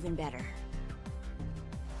it. is even better.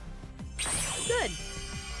 Good.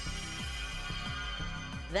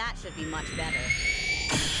 That should be much better.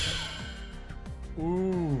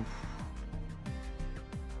 Ooh.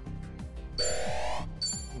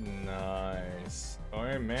 Nice.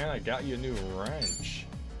 Alright, man, I got you a new wrench.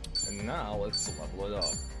 And now let's level it up.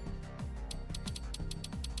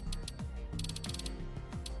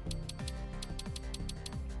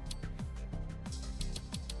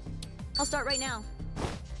 I'll start right now.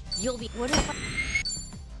 You'll be... What if I...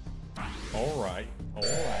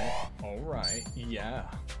 Alright, yeah.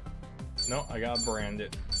 No, I gotta brand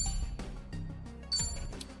it.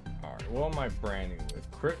 Alright, what am I branding with?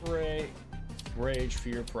 Crit rate, rage,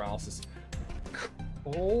 fear, paralysis.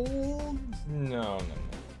 Cold? No.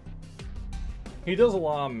 He does a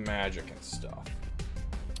lot of magic and stuff.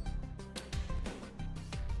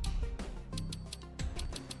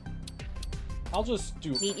 I'll just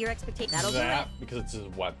do Meet your expectations. That'll that do it. because it's his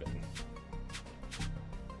weapon.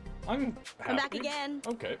 I'm happy. Come back again.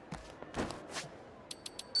 Okay.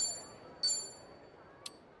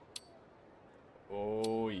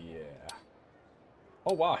 Oh yeah.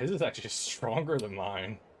 Oh wow, his is actually stronger than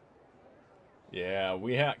mine. Yeah,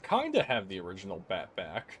 we kind of have the original bat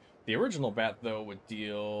back. The original bat though would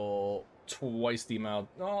deal twice the amount.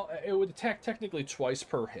 No, it would attack technically twice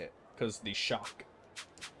per hit because the shock.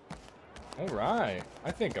 All right,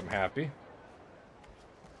 I think I'm happy.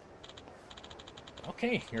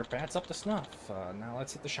 Okay, your bat's up to snuff. Now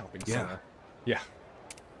let's hit the shopping center. Yeah.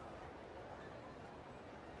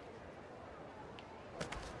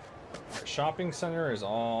 Our shopping center is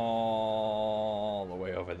all the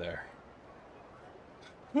way over there.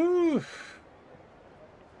 Whew.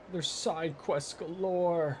 There's side quests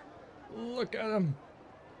galore. Look at them.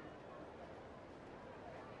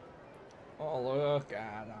 Oh, look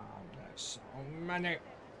at them. There's so many.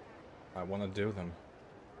 I want to do them.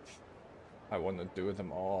 I want to do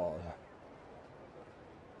them all.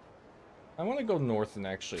 I want to go north and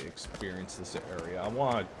actually experience this area. I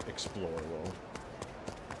want to explore a little.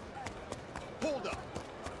 Hold up.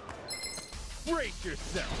 Brace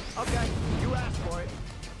yourself. Okay, you asked for it.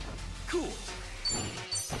 Cool.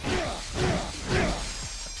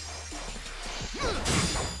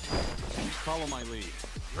 Follow my lead.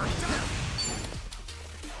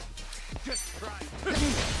 Just try.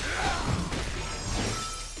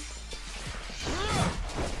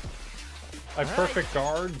 I perfect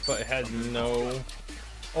guard, but it had no...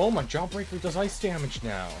 Oh, my Jawbreaker does ice damage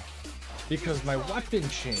now. Because my weapon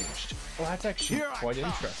changed. Well, that's actually quite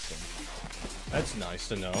interesting. That's nice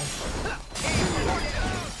to know.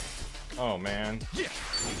 Oh, man.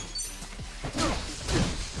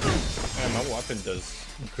 Man, my weapon does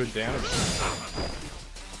good damage.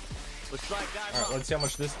 Alright, let's see how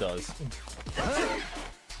much this does. I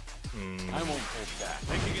won't hold back.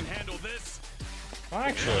 Think you can handle this?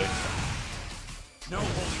 Actually... No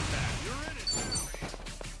holding back. You're in it.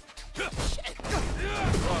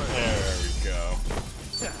 There we go.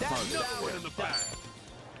 That's another one in the back.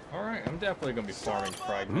 Alright, I'm definitely gonna be farming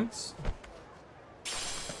fragments.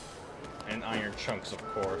 And iron chunks, of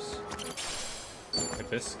course.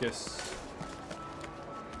 Hibiscus.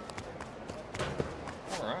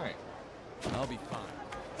 Alright. I'll be fine.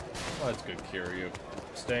 Well, that's good, Kiryu.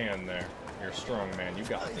 Stay in there. You're a strong man. You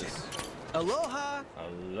got this. Aloha!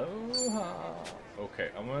 Aloha! Okay,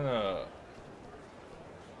 I'm gonna...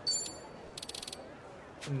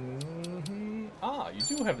 Ah, you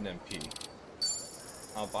do have an MP.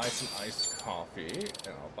 I'll buy some iced coffee,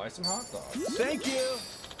 and I'll buy some hot dogs. Thank you!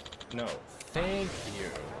 No, thank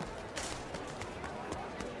you.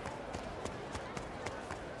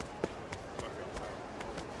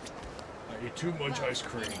 I ate too much ice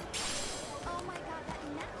cream. Oh my god, that necklace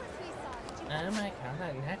we saw. Did you Oh my god,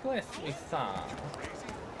 that necklace we saw.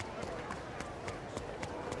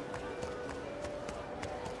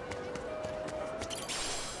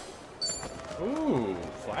 Ooh,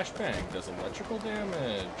 flashbang does electrical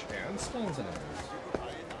damage and stuns enemies.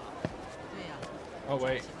 Oh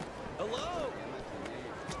wait. Hello!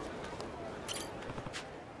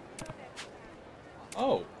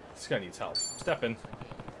 Oh, this guy needs help. Step in.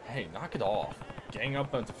 Hey, knock it off. Gang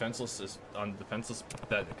up on defenseless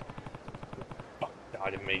pathetic. Fuck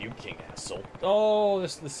out of me, you king asshole. Oh,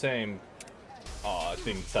 this is the same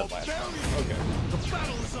thing said last time. Okay. The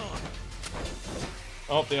battle is on!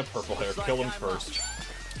 Oh, they have purple hair. Kill them first.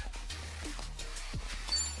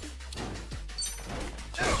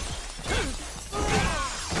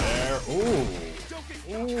 There. Ooh.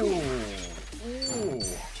 Ooh. Ooh.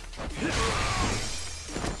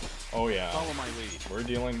 Oh yeah. Follow my lead. We're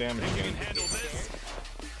dealing damage again. Handle this.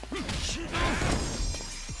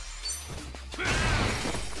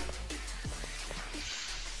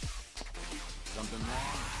 Something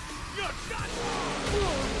wrong?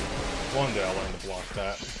 One day I'll learn to block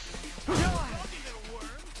that.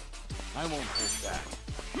 I won't take that.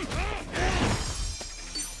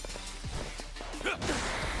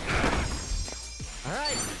 All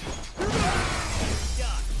right.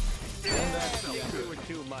 You were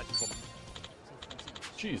too much.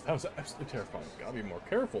 Jeez, that was absolutely terrifying. Gotta be more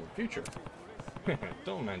careful in the future.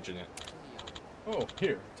 Don't mention it. Oh,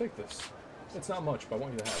 here, take this. It's not much, but I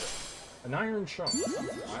want you to have it. An iron chunk.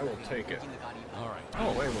 I will take it. Alright.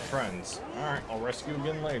 Oh, wait, we're friends. Alright, I'll rescue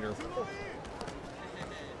again later.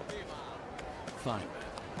 Fine.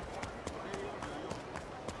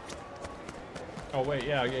 Oh, wait,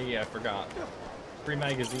 yeah, I forgot. 3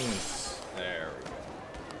 magazines. There we go.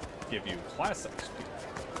 Give you classic speed.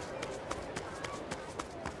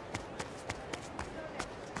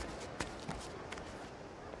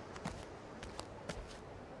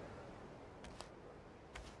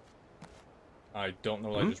 I don't know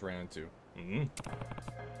what I just ran into.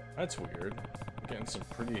 That's weird. I'm getting some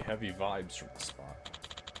pretty heavy vibes from this spot.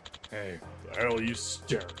 Hey, the hell are you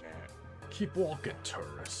staring at? Keep walking,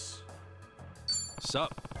 tourists.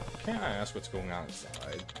 Sup? Can't I ask what's going on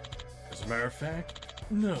inside? As a matter of fact,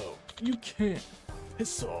 no, you can't.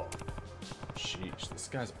 Piss off. Sheesh, this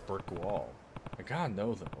guy's a brick wall. I gotta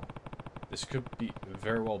know though. This could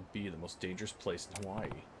very well be the most dangerous place in Hawaii.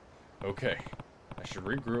 Okay. I should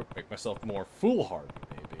regroup, make myself more foolhardy,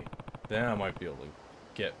 maybe. Then I might be able to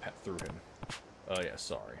get through him. Oh yeah,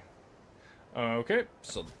 sorry. Okay,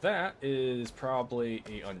 so that is probably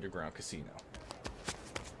a underground casino.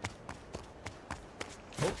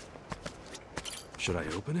 Oh. Should I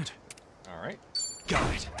open it? Alright.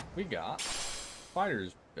 Got it. We got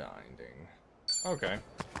fighter's binding. Okay.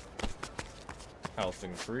 Health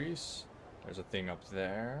increase. There's a thing up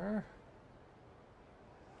there.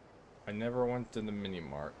 I never went to the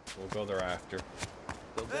mini-mart. We'll go there after.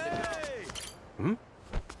 Hey!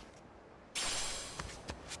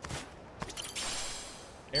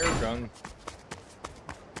 Air gun.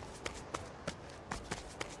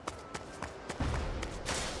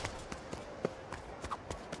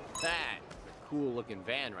 That's a cool looking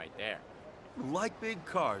van right there. You like big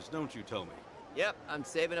cars, don't you, Tommy? Yep, I'm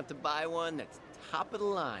saving up to buy one that's top of the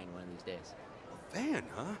line one of these days. A van,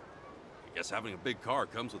 huh? I guess having a big car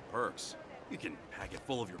comes with perks. You can pack it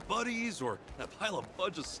full of your buddies or pile a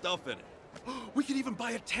bunch of stuff in it. We could even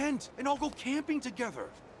buy a tent and all go camping together.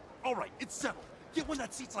 All right, it's settled. Get one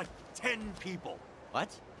that seats like 10 people. What?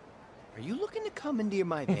 Are you looking to commandeer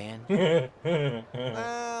my van?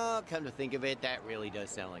 Well, come to think of it, that really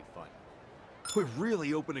does sound like fun. We're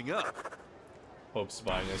really opening up. Hopes to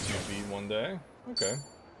buy an SUV one day. Okay.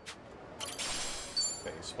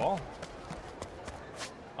 Baseball.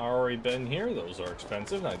 Already been here. Those are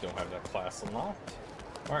expensive, and I don't have that class unlocked.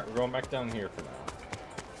 Alright, we're going back down here for now.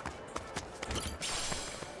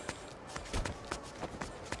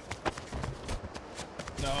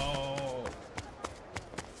 No!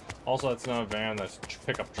 Also, that's not a van, that's a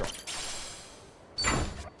pickup truck.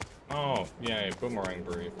 Oh, yay, boomerang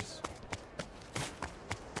briefs.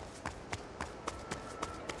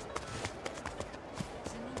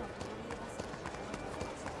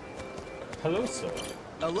 Hello, sir.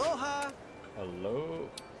 Aloha! Hello?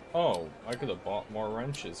 Oh, I could have bought more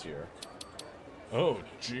wrenches here. Oh,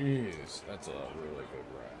 jeez. That's a really good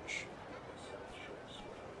rash.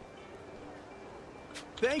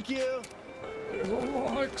 Thank you. There's a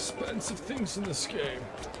lot of expensive things in this game.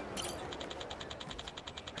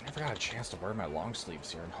 I never got a chance to wear my long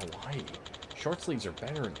sleeves here in Hawaii. Short sleeves are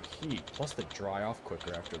better in the heat, plus they dry off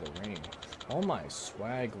quicker after the rain. All my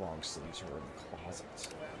swag long sleeves are in the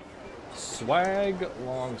closet. Swag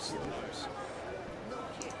long sleeves.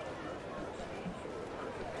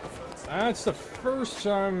 That's the first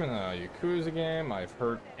time in a Yakuza game I've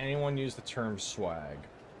heard anyone use the term swag.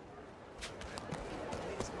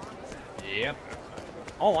 Yep.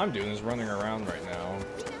 All I'm doing is running around right now.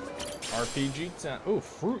 RPG time. Ooh,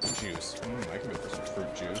 fruit juice. I can go for some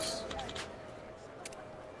fruit juice.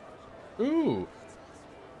 Ooh.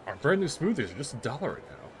 Our brand new smoothies are just $1 right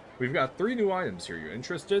now. We've got 3 new items here. You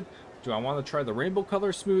interested? Do I want to try the rainbow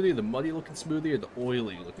color smoothie, the muddy looking smoothie, or the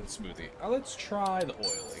oily looking smoothie? Let's try the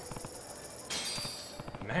oily.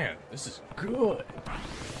 Man, this is good.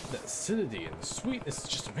 The acidity and the sweetness is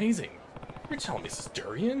just amazing. You're telling me this is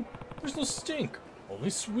durian? There's no stink, only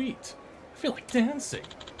sweet. I feel like dancing.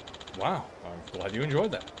 Wow, I'm glad you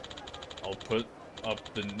enjoyed that. I'll put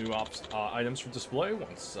up the new items for display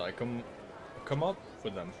once I come up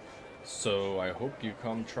with them. So I hope you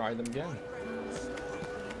come try them again.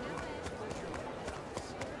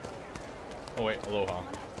 Oh wait, aloha.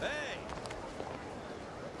 Hey.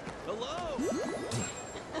 Hello.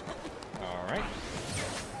 Alright.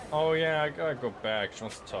 Oh yeah, I gotta go back. She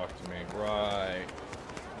wants to talk to me. Right.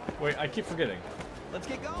 Wait, I keep forgetting. Let's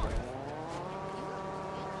get going.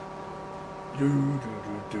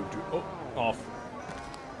 Oh, off.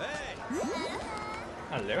 Hey.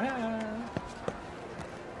 Aloha.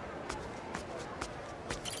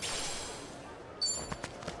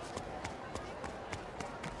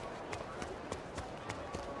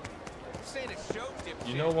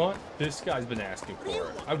 You know what? This guy's been asking for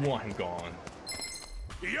it. I want him gone.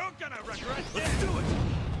 You're gonna regret this. Let's do it.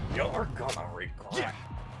 You're gonna regret.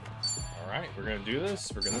 Alright, we're gonna do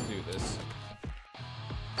this. We're gonna do this.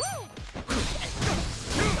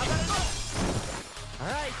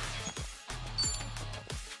 Alright.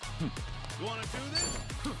 You wanna do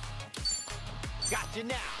this? Got you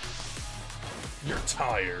now. You're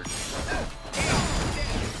tired.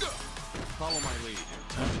 Follow my lead.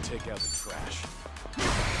 Time to take out the trash.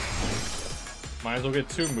 Might as well get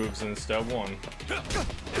 2 moves instead of 1.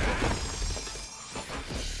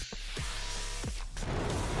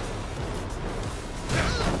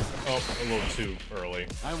 Oh, a little too early.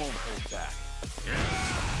 I won't hold back.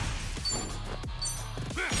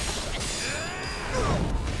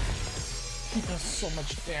 He does so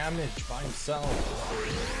much damage by himself.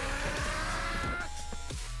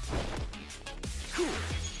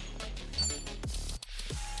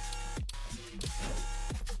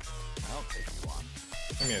 I'll take you on.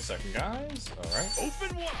 Give me a second, guys. Alright.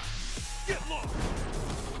 Open wide. Get lost.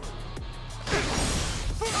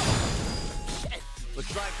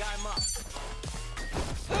 Looks like I'm up.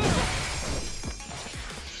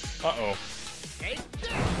 Uh-oh.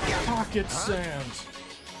 Pocket sand.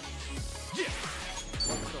 Yeah.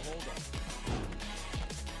 What's the hold up?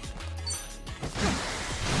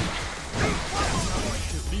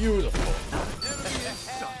 Beautiful.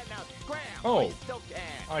 Now scram. Oh. You still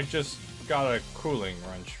can. I just got a cooling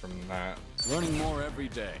wrench from that. Learning more every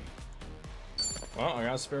day. Well, I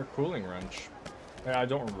got a spare cooling wrench. Yeah, I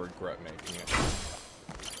don't regret making it.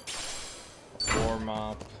 A floor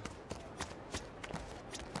mop.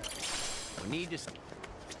 We need to.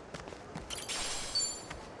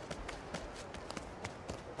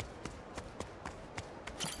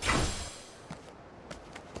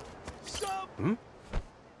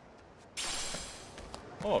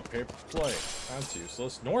 Oh, a paper plate. That's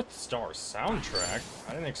useless. North Star soundtrack.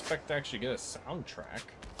 I didn't expect to actually get a soundtrack.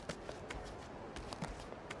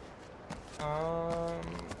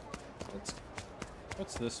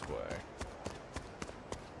 What's this way?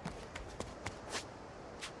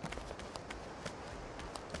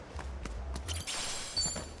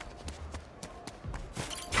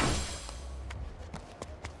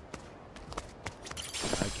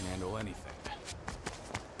 I can handle anything.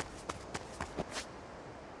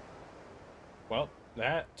 Well,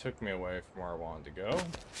 that took me away from where I wanted to go.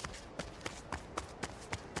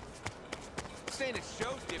 This ain't a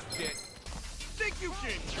show, dipshit. Think you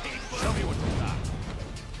can keep Tell me what you got.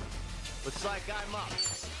 Looks like I'm up.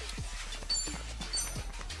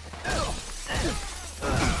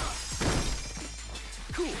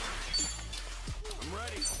 Cool. I'm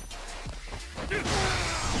ready.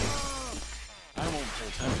 I won't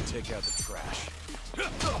hold time to take out the trash.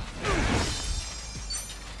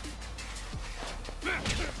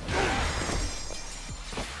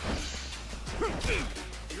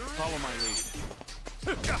 Follow my lead.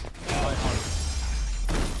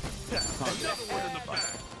 Another one in the back.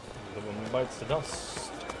 The one who bites the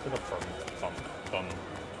dust. Bum, bum, bum.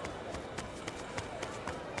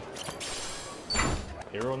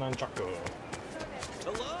 Hero Nunchaku.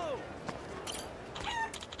 Hello.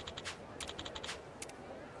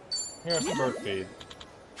 Here's the bird feed.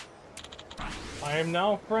 I am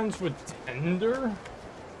now friends with Tender?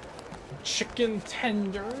 Chicken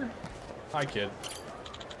Tender? Hi, kid.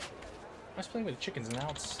 I was playing with chickens and now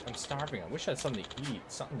I'm starving. I wish I had something to eat.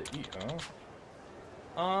 Something to eat,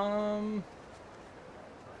 huh?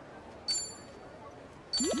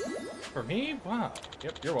 For me? Wow.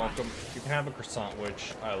 Yep, you're welcome. You can have a croissant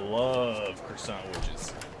wedge. I love croissant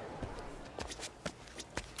wedges.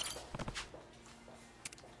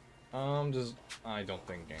 I don't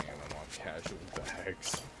think any of them want casual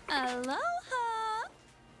bags. Aloha!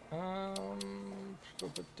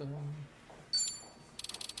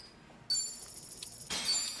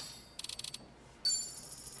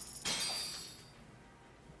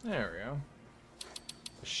 There we go.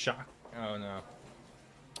 The shock. Oh no.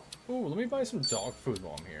 Ooh, let me buy some dog food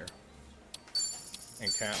while I'm here.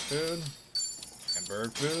 And cat food. And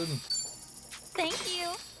bird food. Thank you.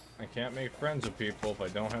 I can't make friends with people if I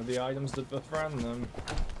don't have the items to befriend them.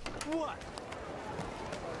 What?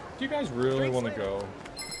 Do you guys really want to go?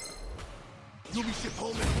 You'll be shipped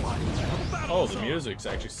home in a while. Oh, the music's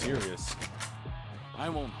actually serious. I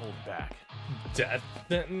won't hold back. Death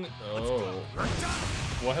sentence? Oh.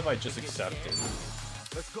 What have I just accepted?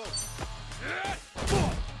 Let's go.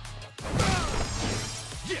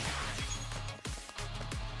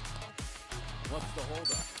 What's the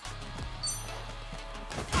holdup?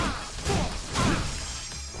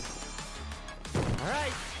 All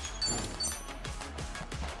right.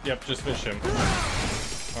 Yep, just fish him.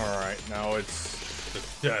 Alright, now it's the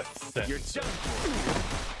death sentence. You're done for.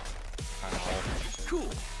 Ow.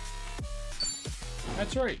 Cool.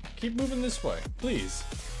 That's right. Keep moving this way. Please.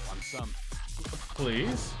 Want some?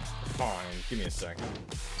 Please? Fine. Give me a second.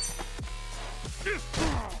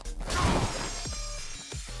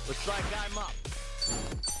 Looks like I'm up.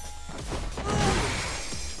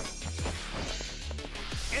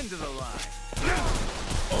 End of the line.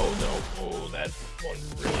 Oh no. Oh, that one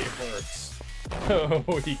really hurts.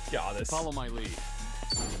 Oh, he got us. Follow my lead.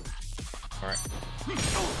 Alright.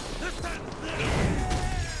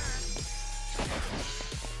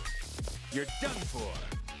 You're done for.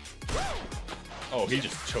 Oh, he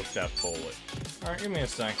just took that bullet. Alright, give me a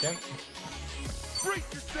second.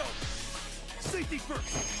 Brace yourself. Safety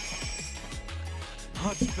first.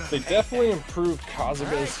 They definitely improved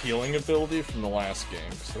Kasuga's healing ability from the last game.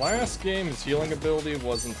 'Cause last game, his healing ability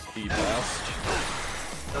wasn't the best.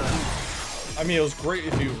 I mean, it was great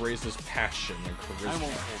if you raised his passion and charisma. I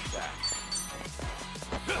won't hold back.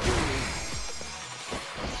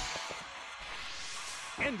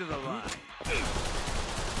 End of the line.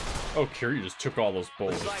 Oh, Kiryu just took all those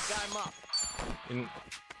bullets. Looks like I'm up. In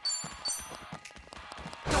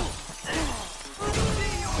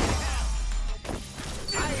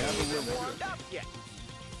I haven't even warmed up yet.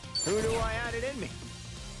 Who knew I had it in me?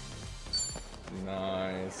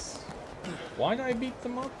 Nice. Why did I beat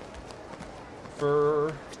them up?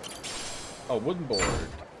 For a wooden board.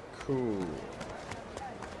 Cool.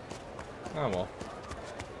 Oh well.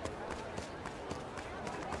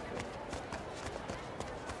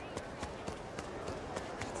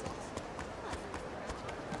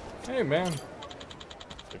 Hey man,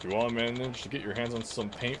 if you want to manage to get your hands on some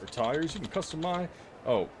paint or tires, you can customize.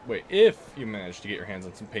 Oh wait, if you manage to get your hands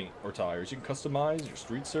on some paint or tires, you can customize your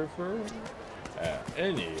Street Surfer at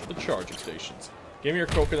any of the charging stations. Give me your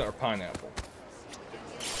coconut or pineapple.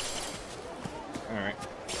 All right.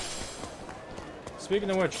 Speaking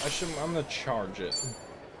of which, I'm gonna charge it.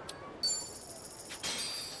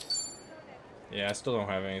 Yeah, I still don't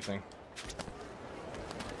have anything.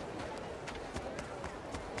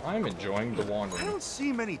 I'm enjoying the I wandering. don't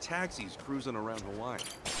see many taxis cruising around Hawaii.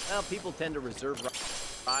 Well, people tend to reserve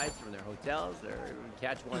rides from their hotels or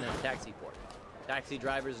catch one at a taxi port. Taxi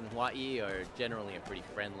drivers in Hawaii are generally a pretty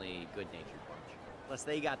friendly, good-natured bunch. Plus,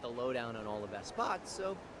 they got the lowdown on all the best spots,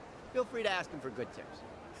 so feel free to ask them for good tips.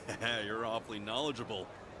 You're awfully knowledgeable.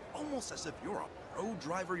 Almost as if you're a pro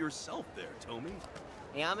driver yourself there, Tommy.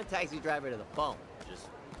 Hey, I'm a taxi driver to the bone. Just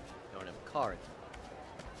don't have a car.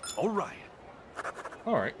 All right.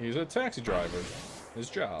 Alright, he's a taxi driver. His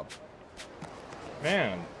job.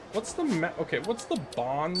 Man, what's the okay, what's the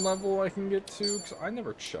bond level I can get to? Because I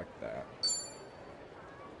never checked that.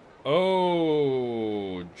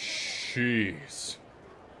 Oh, jeez.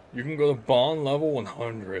 You can go to bond level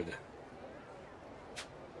 100.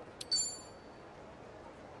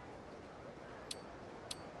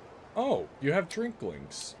 Oh, you have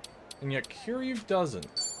drinklings. And yet Kiryu doesn't.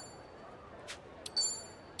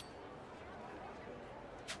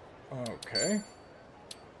 Okay.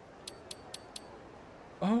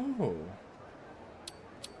 Oh.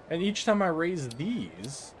 And each time I raise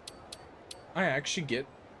these, I actually get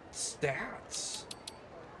stats.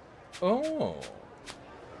 Oh.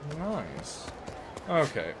 Nice.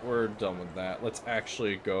 Okay, we're done with that. Let's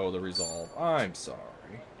actually go to resolve. I'm sorry.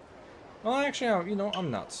 Well, actually, you know,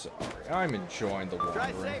 I'm not sorry. I'm enjoying the wandering.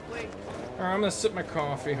 Drive safely. Alright, I'm gonna sip my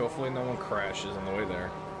coffee. Hopefully no one crashes on the way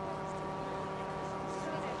there.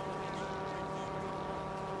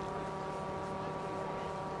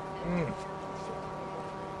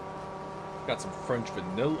 Got some French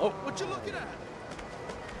vanilla. Oh, What you looking at?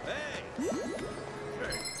 Hey.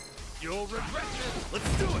 Hey. You'll regret this.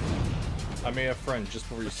 Let's do it. I made a friend just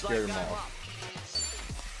before you scared him off.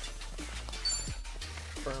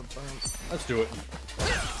 Let's do it.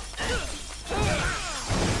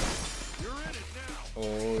 You're in it now.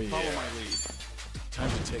 Oh yeah. Follow my lead. Time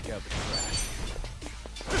to take out the trash.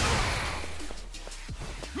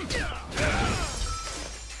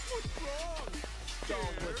 What's wrong? It's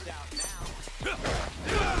all worked out now.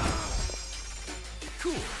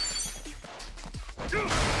 Cool.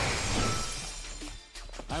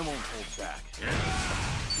 I won't hold back.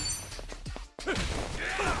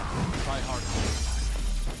 Try harder.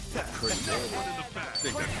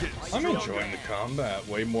 I'm enjoying the combat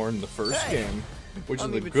way more than the first game, which is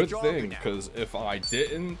I'm a even good stronger thing, now. because if I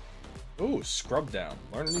didn't... Ooh, scrub down.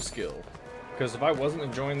 Learn a new skill. Because if I wasn't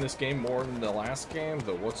enjoying this game more than the last game,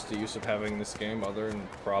 then what's the use of having this game other than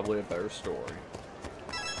probably a better story?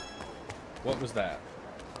 What was that?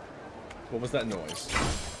 What was that noise?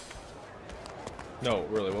 No,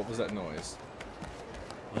 really, what was that noise?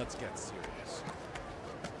 Let's get serious.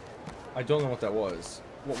 I don't know what that was.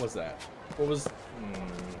 What was that? What was... I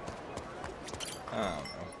don't know.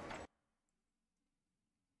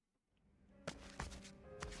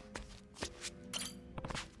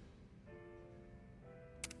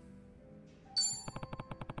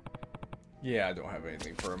 Yeah, I don't have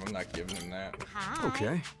anything for him. I'm not giving him that. Hi.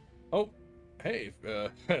 Okay. Oh, hey,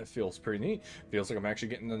 it feels pretty neat. Feels like I'm actually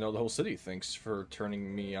getting to know the whole city. Thanks for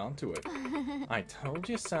turning me onto it. I told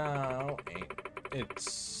you so.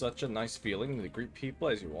 It's such a nice feeling to greet people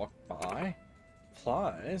as you walk by.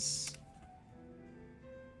 Plus...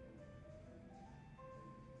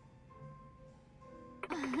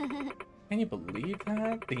 Can you believe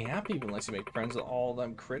that? The app even lets you make friends with all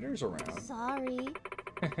them critters around. Sorry.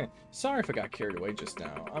 Sorry if I got carried away just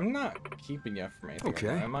now. I'm not keeping you from anything,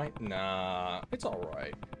 Okay. am I? Nah, it's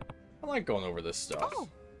alright. I like going over this stuff. Oh.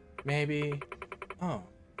 Maybe... Oh,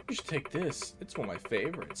 you should take this. It's one of my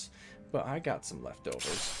favorites. But I got some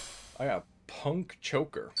leftovers. I got Punk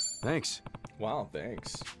Choker. Thanks. Wow,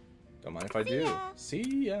 thanks. Don't mind if I do. ya.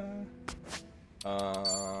 See ya.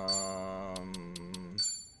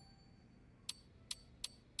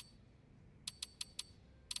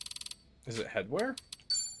 Is it headwear?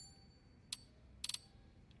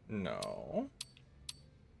 No.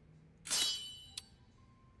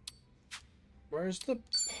 Where's the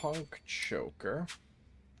Punk Choker?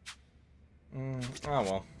 Oh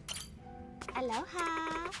well.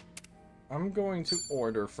 Aloha. I'm going to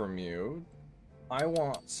order from you. I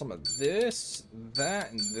want some of this,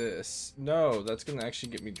 that, and this. No, that's gonna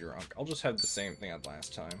actually get me drunk. I'll just have the same thing I had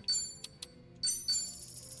last time.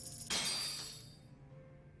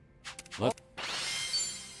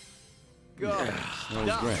 Go. That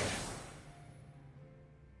was great.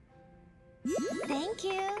 Thank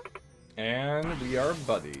you. And we are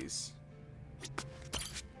buddies.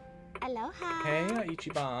 Aloha. Hey,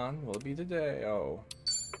 Ichiban, will it be today? Oh.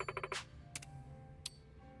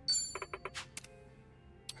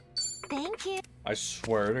 Thank you. I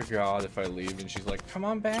swear to God, if I leave and she's like, come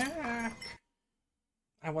on back.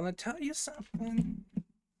 I want to tell you something.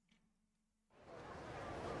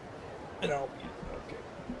 And I'll be okay.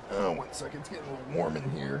 Oh, 1 second. It's getting a little warm in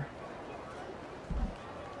here.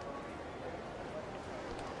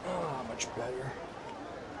 Oh, much better.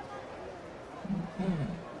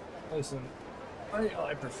 Listen,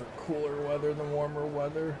 I prefer cooler weather than warmer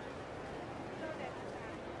weather.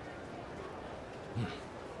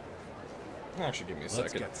 Actually, give me a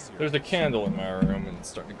second. There's a candle in my room and it's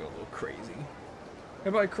starting to go a little crazy.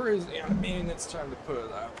 And by crazy, I mean it's time to put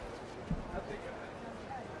it out. I think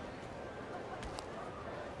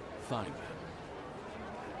Fine then.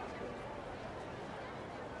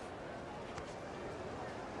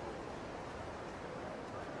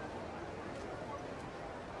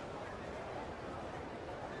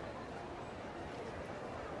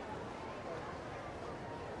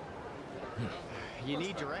 You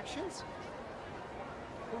need directions?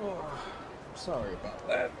 Oh, sorry about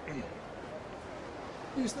that.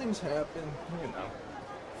 These things happen, you know.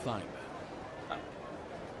 Fine.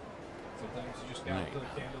 Sometimes you just gotta put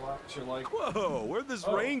the candlelights, you're like, Whoa, where'd this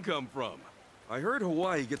rain come from? I heard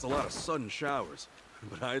Hawaii gets a lot of sudden showers,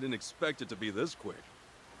 but I didn't expect it to be this quick.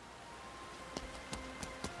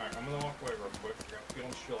 Alright, I'm gonna walk away real quick. I'm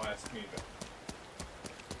feeling she'll ask me that.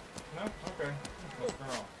 No? Okay. What's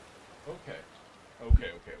wrong? Okay.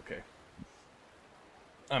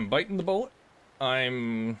 I'm biting the bullet.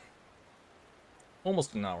 I'm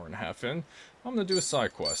almost an hour and a half in. I'm gonna do a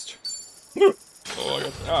side quest. Oh, I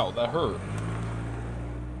got, ow, that hurt.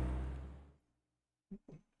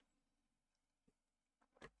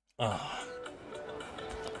 Ah.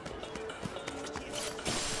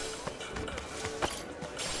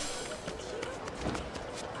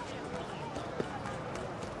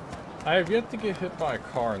 I have yet to get hit by a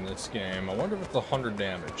car in this game. I wonder if it's 100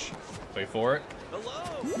 damage. Wait for it. Hello.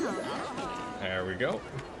 There we go.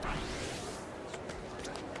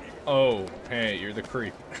 Oh, hey, you're the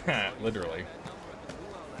creep. Literally.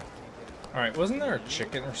 Alright, wasn't there a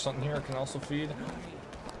chicken or something here I can also feed?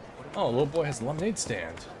 Oh, little boy has a lemonade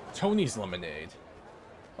stand. Tony's lemonade.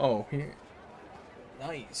 Oh, he...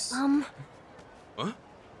 Nice. Huh?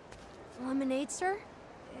 Lemonade, sir?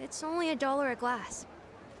 It's only $1 a glass.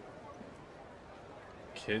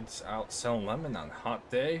 Kids out selling lemon on a hot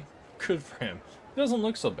day? Good for him. Doesn't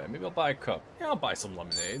look so bad. Maybe I'll buy a cup. Yeah, I'll buy some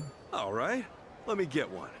lemonade. All right, let me get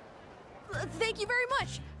one. Thank you very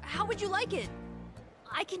much. How would you like it?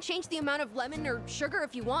 I can change the amount of lemon or sugar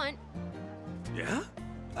if you want. Yeah?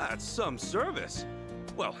 That's some service.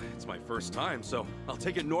 Well, it's my first time, so I'll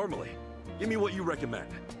take it normally. Give me what you recommend.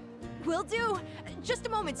 Will do. Just a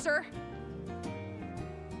moment, sir.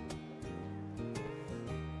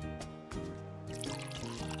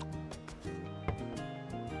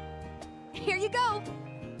 Here you go.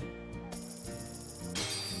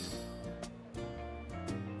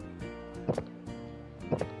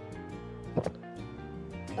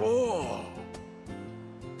 Oh,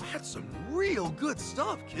 that's some real good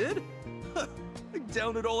stuff, kid. I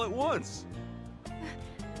downed it all at once.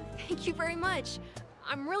 Thank you very much.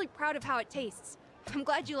 I'm really proud of how it tastes. I'm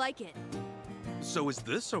glad you like it. So is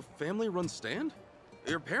this a family-run stand?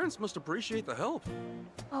 Your parents must appreciate the help.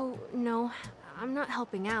 Oh, no. I'm not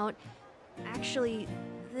helping out. Actually,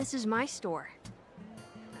 this is my store.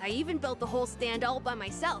 I even built the whole stand all by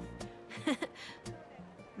myself.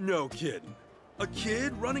 No kidding. A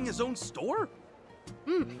kid running his own store?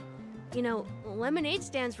 You know, lemonade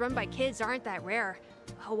stands run by kids aren't that rare.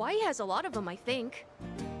 Hawaii has a lot of them, I think.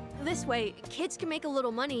 This way, kids can make a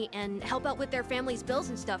little money and help out with their family's bills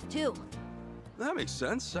and stuff, too. That makes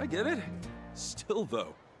sense, I get it. Still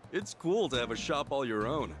though, it's cool to have a shop all your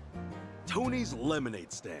own. Tony's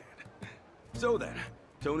Lemonade Stand. So then,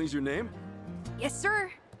 Tony's your name? Yes,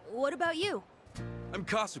 sir. What about you? I'm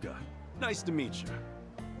Kasuga. Nice to meet you.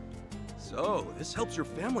 So, this helps your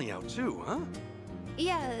family out too, huh?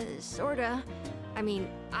 Yeah, sorta. I mean,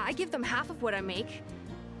 I give them half of what I make.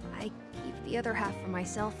 I keep the other half for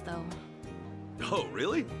myself, though. Oh,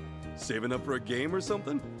 really? Saving up for a game or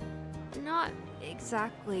something? Not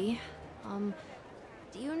exactly.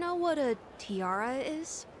 Do you know what a tiara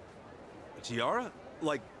is? A tiara?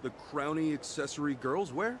 Like the crowny accessory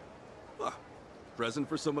girls wear? Huh. Present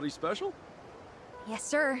for somebody special? Yes,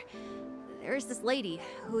 sir. There's this lady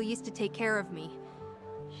who used to take care of me.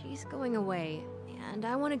 She's going away, and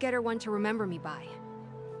I want to get her one to remember me by.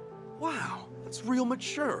 Wow, that's real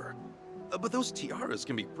mature. But those tiaras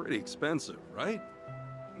can be pretty expensive, right?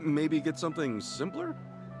 Maybe get something simpler?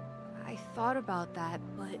 I thought about that,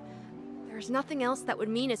 but there's nothing else that would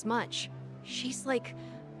mean as much. She's like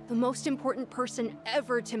the most important person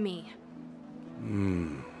ever to me.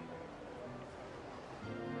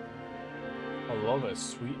 I love it.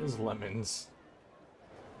 Sweet as lemons.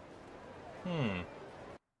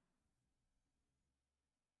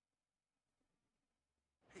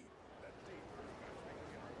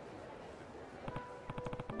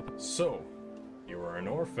 So, you were an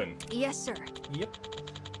orphan. Yes, sir. Yep.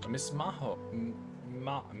 Miss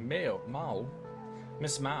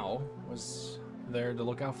Miss Mao was there to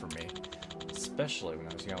look out for me, especially when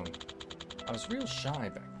I was young. I was real shy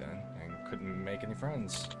back then and couldn't make any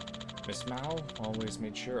friends. Miss Mao always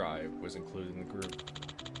made sure I was included in the group.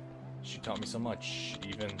 She taught me so much,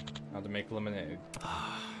 even how to make lemonade.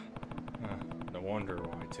 No wonder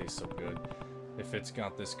why it tastes so good, if it's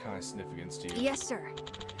got this kind of significance to you. Yes, sir.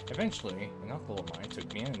 Eventually, an uncle of mine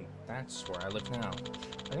took me in. That's where I live now.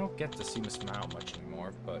 I don't get to see Miss Mao much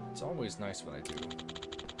anymore, but it's always nice when I do.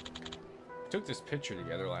 We took this picture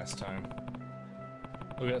together last time.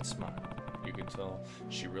 Look at that smile. You can tell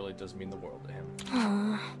she really does mean the world to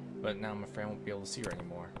him. But now my friend won't be able to see her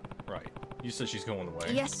anymore. Right. You said she's going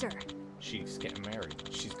away. Yes, sir. She's getting married.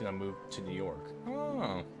 She's gonna move to New York.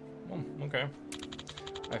 Oh, well, okay.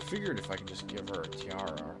 I figured if I could just give her a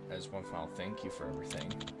tiara as one final thank you for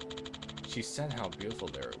everything. She said how beautiful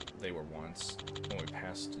they were once when we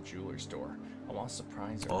passed the jewelry store. I want to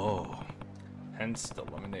surprise her. Oh. Hence the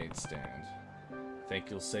lemonade stand. Think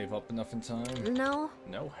you'll save up enough in time? No.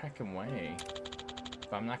 No heckin' way.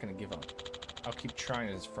 But I'm not gonna give up. I'll keep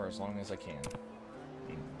trying for as long as I can.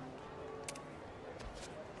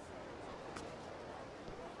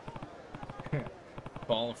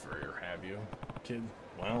 Falling for her, have you, kid?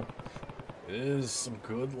 Well, it is some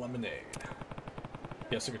good lemonade.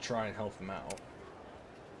 Guess I could try and help him out.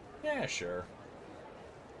 Yeah, sure.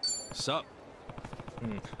 Sup?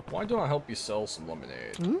 Why don't I help you sell some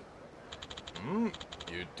lemonade? You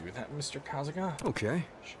do that, Mr. Kasuga? Okay.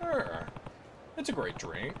 Sure. It's a great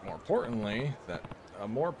drink. More importantly, that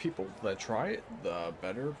more people that try it, the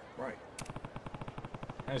better. Right.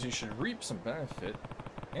 As you should reap some benefit,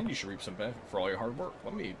 and you should reap some benefit for all your hard work.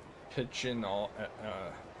 Let me pitch in at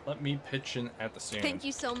the stand. Thank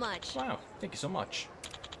you so much. Wow, thank you so much.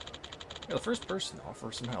 You're the first person to offer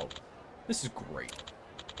some help. This is great.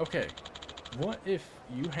 Okay, what if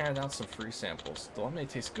you hand out some free samples? The lemonade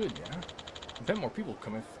tastes good, yeah? I bet more people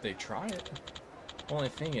come if they try it. Only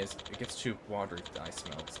thing is, it gets too watery if the ice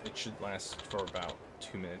melts. It should last for about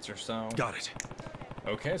 2 minutes or so. Got it.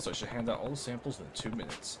 Okay, so I should hand out all the samples in 2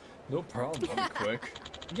 minutes. No problem, I'll be quick.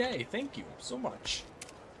 Yay, thank you so much.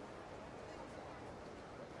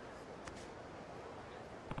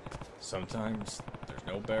 Sometimes there's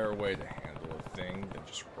no better way to handle a thing than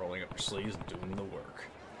just rolling up your sleeves and doing the work.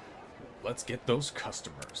 Let's get those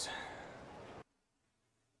customers.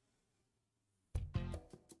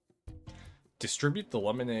 Distribute the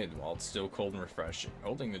lemonade while it's still cold and refreshing.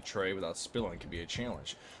 Holding the tray without spilling can be a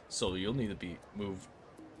challenge, so you'll need to move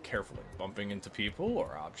carefully. Bumping into people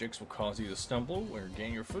or objects will cause you to stumble, or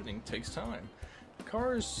gaining your footing takes time.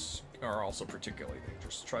 Cars are also particularly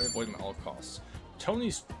dangerous. Try to avoid them at all costs.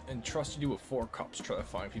 Tony's entrusted you with 4 cups. Try to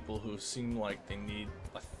find people who seem like they need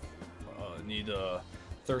a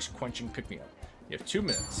thirst-quenching pick-me-up. You have 2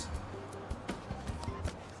 minutes.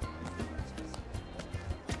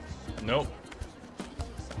 Nope.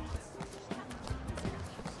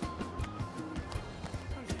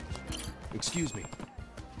 Excuse me.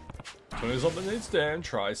 Tony's lemonade stand.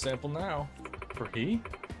 Try sample now. Free?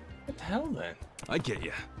 What the hell then? I get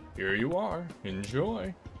ya. Here you are.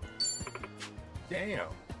 Enjoy. Damn.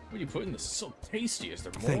 What are you putting? This is so tasty. Is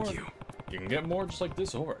there more? Thank you. You can get more just like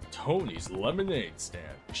this over at Tony's lemonade stand.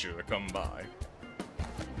 Be sure to come by.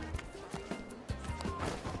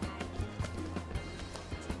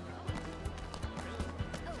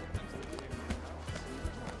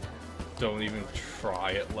 Don't even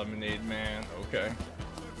try it, lemonade man. Okay.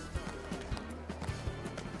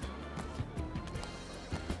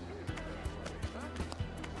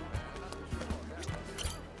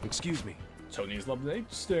 Excuse me. Tony's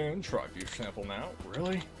lemonade stand. Try your sample now.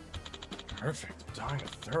 Really? Perfect. I'm dying of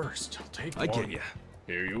thirst. I'll take one. I get ya.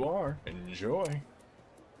 Here you are. Enjoy.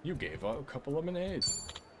 You gave out a couple lemonades.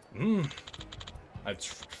 That's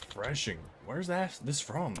refreshing. Where's this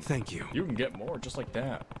from? Thank you. You can get more just like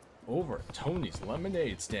that over at Tony's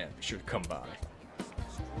lemonade stand. Be sure to come by.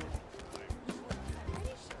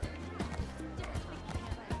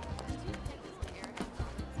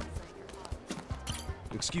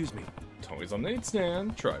 Excuse me. Tony's lemonade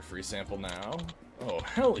stand. Try a free sample now. Oh,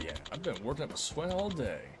 hell yeah. I've been working up a sweat all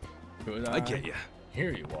day. Could I get ya.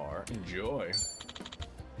 Here you are. Enjoy.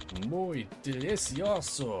 Muy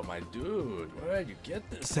delicioso, my dude. Where'd you get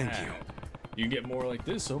this Thank at? you. You can get more like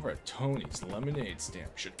this over at Tony's lemonade stand.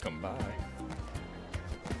 Should come by.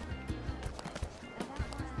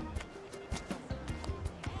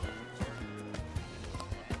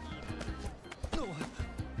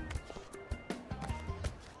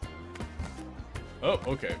 Oh,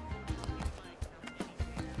 okay.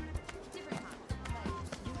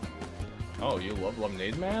 Oh, you love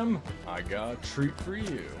lemonade, ma'am? I got a treat for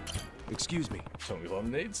you. Excuse me. Tony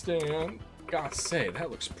lemonade stand. Gotta say,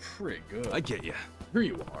 that looks pretty good. I get ya. Here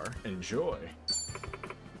you are. Enjoy.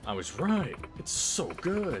 I was right. It's so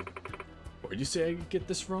good. Where'd you say I could get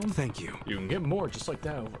this from? Thank you. You can get more just like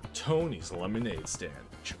that over at Tony's lemonade stand.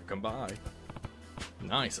 Should come by.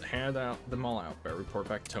 Nice. I hand them all out. Better report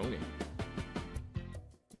back to Tony.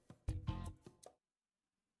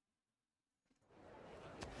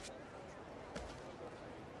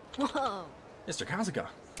 Whoa. Mr. Kasuga.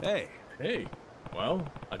 Hey. Hey. Well,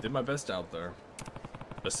 I did my best out there.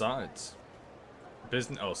 Besides,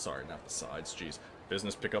 business. Oh, sorry, not besides. Jeez,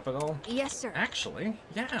 business pickup at all? Yes, sir. Actually,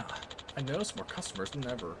 yeah. I noticed more customers than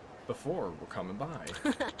ever before were coming by.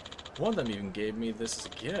 One of them even gave me this as a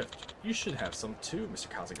gift. You should have some too, Mr.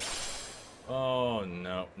 Kasuga. Oh,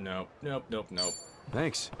 no, no, nope, nope, nope.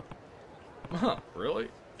 Thanks. Huh, really?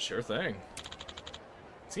 Sure thing.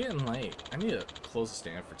 It's getting late. I need to close the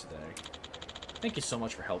stand for today. Thank you so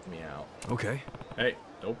much for helping me out. Okay. Hey,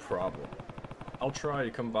 no problem. I'll try to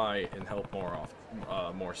come by and help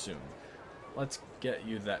more soon. Let's get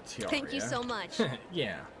you that tiara. Thank you so much.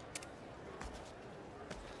 Yeah.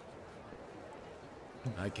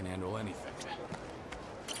 I can handle anything.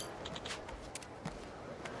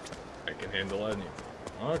 I can handle anything.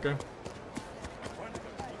 Okay.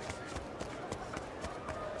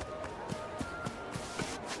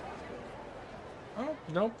 Oh,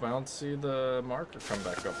 nope, I don't see the marker come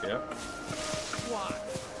back up yet. What?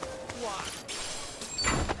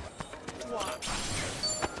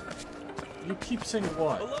 You keep saying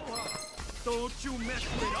what? Aloha! Don't you mess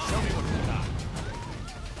with us! Tell me what you got.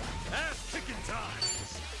 Ass kicking time!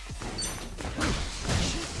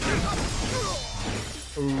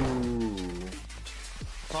 Ooh.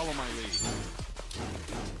 Follow my lead.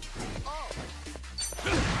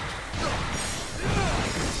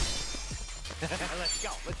 Let's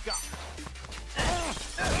go, let's go.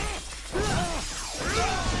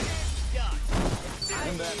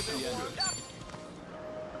 And that's the end.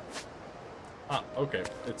 Ah, okay,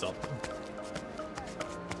 it's up.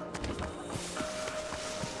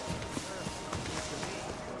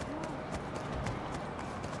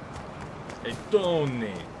 Hey,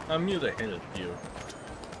 Tony, I'm here to help you.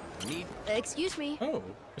 Excuse me. Oh,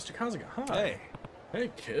 Mr. Kasuga, hi. Hey.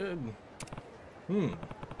 Hey, kid.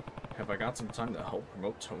 Have I got some time to help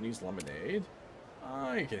promote Tony's Lemonade?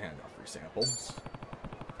 I can hand out free samples.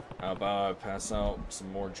 How about I pass out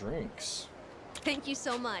some more drinks? Thank you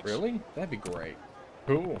so much. Really? That'd be great.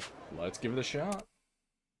 Cool. Let's give it a shot.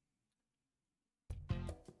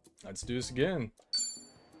 Let's do this again.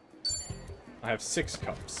 I have 6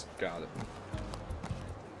 cups. Got it.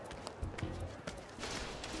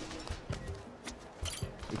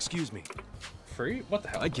 Excuse me. Free? What the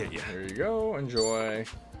hell? I get you. There you go. Enjoy.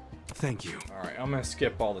 Thank you. Alright, I'm gonna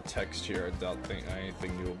skip all the text here. I don't think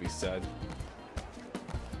anything new will be said.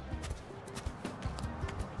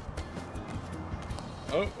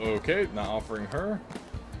 Oh, okay. Not offering her.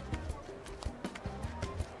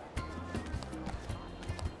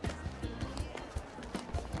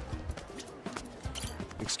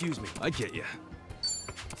 Excuse me. I get you.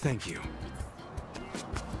 Thank you.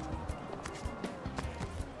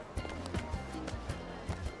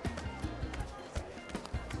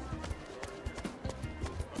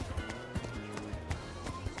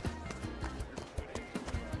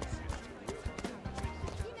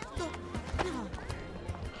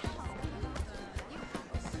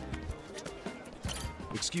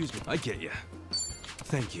 Excuse me. I get you.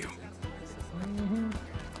 Thank you.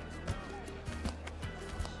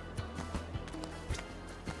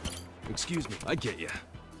 Excuse me. I get you.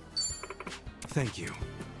 Thank you.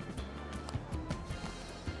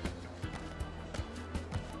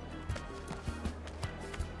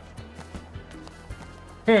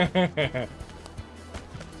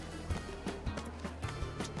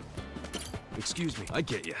 Excuse me. I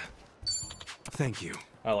get you. Thank you.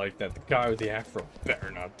 I like that. The guy with the afro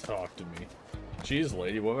better not talk to me. Jeez,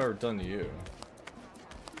 lady, what have I ever done to you?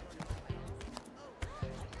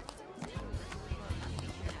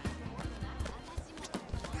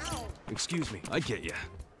 Excuse me. I get you.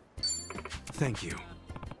 Thank you.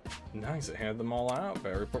 Nice, I had them all out.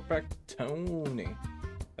 Better report back to Tony.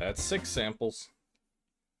 That's 6 samples.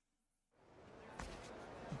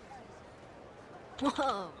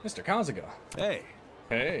 Whoa. Mr. Kasuga. Hey.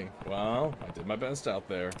 Hey, well, I did my best out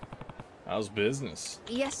there. How's business?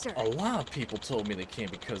 Yes, sir. A lot of people told me they came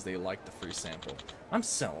because they liked the free sample. I'm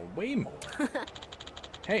selling way more.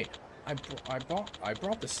 Hey, I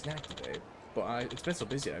brought the snack today, but it's been so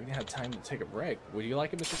busy I haven't had time to take a break. Would you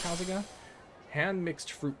like it, Mr. Kasuga?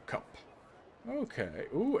 Hand-mixed fruit cup. Okay.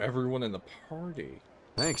 Ooh, everyone in the party.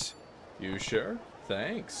 Thanks. You sure?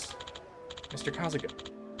 Thanks. Mr. Kasuga,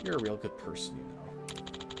 you're a real good person, you know.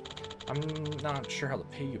 I'm not sure how to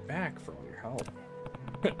pay you back for all your help.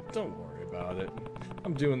 Don't worry about it.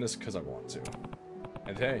 I'm doing this because I want to.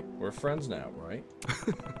 And hey, we're friends now, right?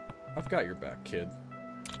 I've got your back, kid.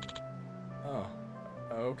 Oh,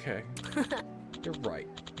 okay. You're right.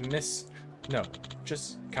 No,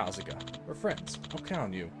 just Kasuga. We're friends. I'll count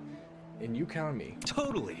on you. And you count on me.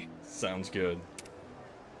 Totally. Sounds good.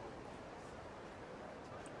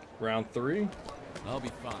 Round 3? I'll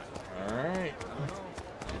be fine. Alright.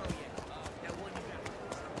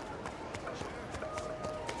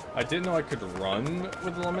 I didn't know I could run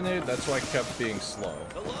with lemonade, that's why I kept being slow.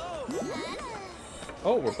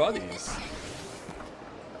 Oh, we're buddies.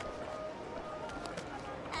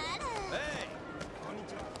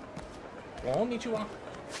 Konnichiwa.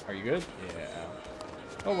 Are you good? Yeah.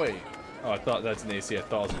 Oh, wait. Oh, I thought that's an AC. I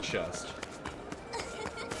thought it was a chest.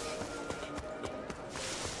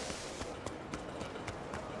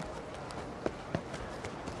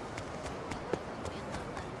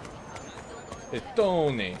 Hey,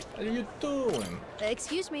 Tony. How are you doing?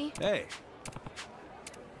 Excuse me. Hey.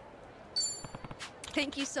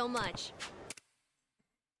 Thank you so much.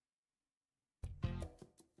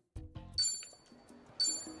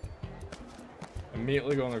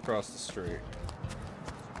 Immediately going across the street.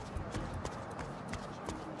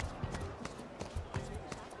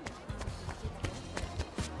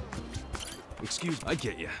 Excuse, I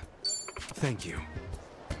get you. Thank you.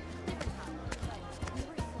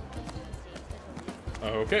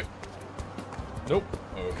 Okay. Nope.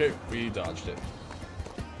 Okay, we dodged it.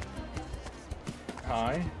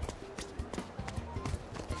 Hi.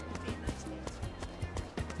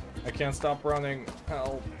 I can't stop running.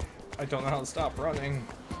 Help. I don't know how to stop running.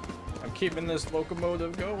 I'm keeping this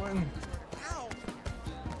locomotive going.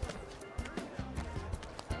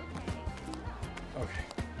 Okay.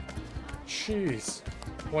 Jeez.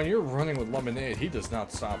 When you're running with lemonade, he does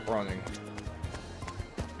not stop running.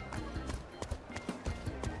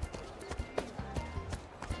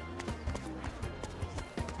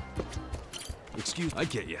 Excuse, I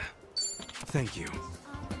get you. Thank you.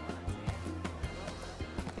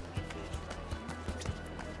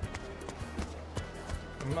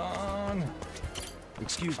 Come on.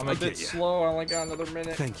 Excuse, I'm I a bit get you. slow. I only got another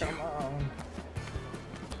minute. Thank you. Come on.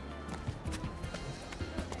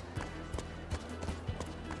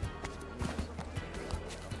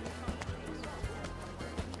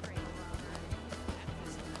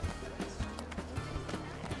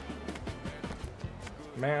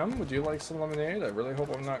 Ma'am, would you like some lemonade? I really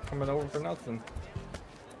hope I'm not coming over for nothing.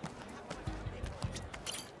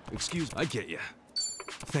 Excuse, I get you.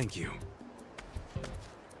 Thank you.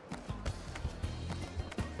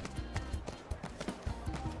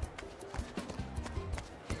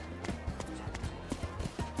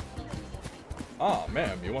 Ah,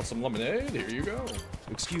 ma'am, you want some lemonade? Here you go.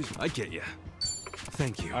 Excuse me, I get you.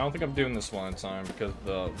 Thank you. I don't think I'm doing this one in time because of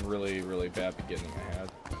the really, really bad beginning I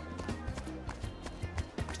had.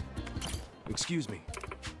 Excuse me.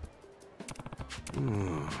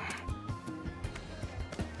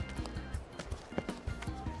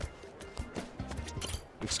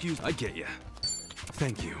 Excuse, I get you.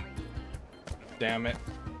 Thank you. Damn it.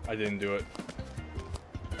 I didn't do it.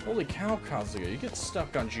 Holy cow, Kasuga, you get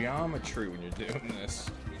stuck on geometry when you're doing this.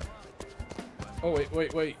 Oh, wait,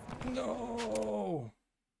 wait, wait. No!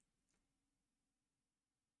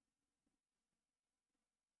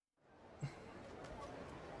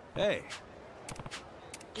 Hey.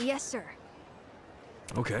 Yes, sir.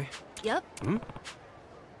 Okay. Yep.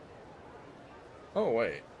 Oh,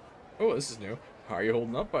 wait. Oh, this is new. How are you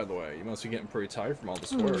holding up, by the way? You must be getting pretty tired from all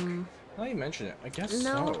this work. Now you mention it, I guess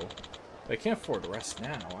No. so. I can't afford to rest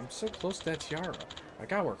now. I'm so close to that tiara. I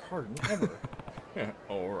gotta work harder than ever.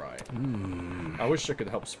 Alright. I wish I could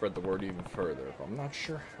help spread the word even further, but I'm not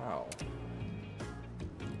sure how.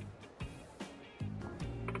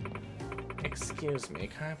 Excuse me,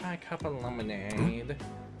 can I buy a cup of lemonade?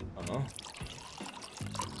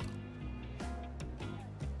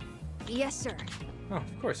 Yes, sir. Oh,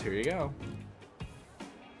 of course, here you go.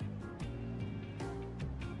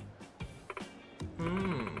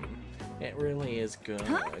 It really is good.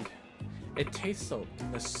 Huh? It tastes so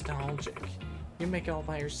nostalgic. You make it all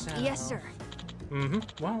by yourself. Yes, sir.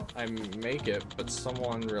 Well, I make it, but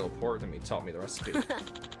someone real important to me taught me the recipe.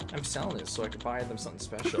 I'm selling it so I could buy them something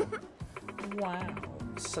special. Wow,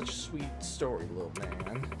 such a sweet story, little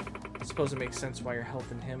man. I suppose it makes sense why you're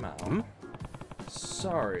helping him out.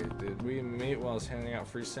 Sorry, did we meet while I was handing out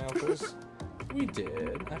free samples? We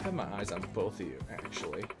did. I've had my eyes on both of you,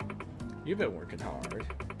 actually. You've been working hard.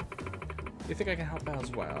 You think I can help out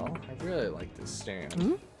as well? I really like this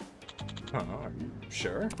stand. Are you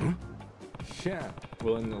sure? Yeah.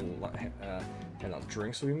 Willing to hand out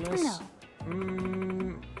drinks we miss? No.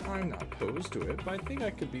 I'm not opposed to it, but I think I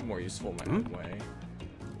could be more useful my own way.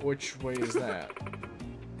 Which way is that?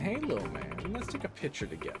 Hey, little man, let's take a picture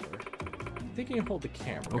together. Think you can hold the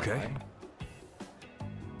camera, Okay.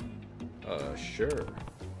 guy? Sure.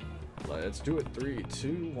 Let's do it. 3,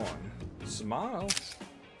 2, 1. Smile.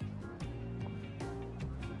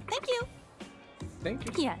 Thank you.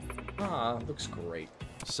 Thank you. Yes. Ah, looks great.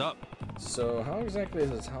 Sup? So, how exactly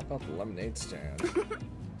does this help out the lemonade stand?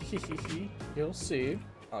 Hehehe, you'll see.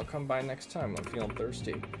 I'll come by next time. I'm feeling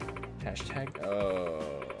thirsty. Hashtag,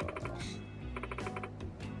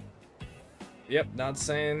 Yep, not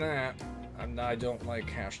saying that. I don't like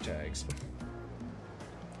hashtags.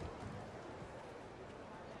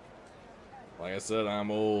 Like I said,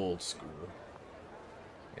 I'm old school.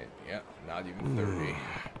 And yeah, not even 30.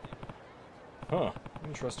 Huh,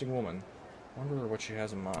 interesting woman. Wonder what she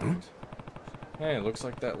has in mind. Hey, looks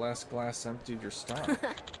like that last glass emptied your stock.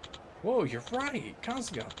 Whoa, you're right,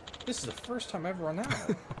 Kasuga. This is the first time I've run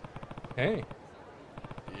out. Hey,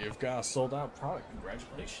 you've got a sold out product.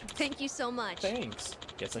 Congratulations. Thank you so much. Thanks.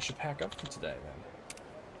 Guess I should pack up for today then.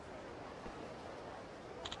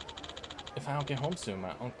 If I don't get home soon,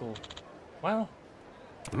 my uncle... Well...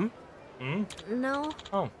 No.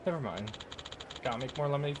 Oh, never mind. Gotta make more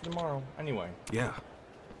lemonade for tomorrow. Anyway. Yeah.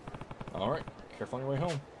 Alright, careful on your way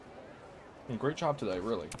home. And great job today,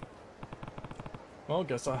 really. Well,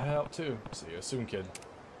 guess I'll head out too. See you soon, kid.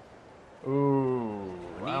 Ooh,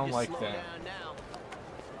 I don't like that.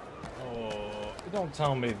 Oh, don't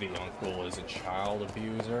tell me the uncle is a child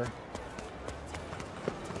abuser.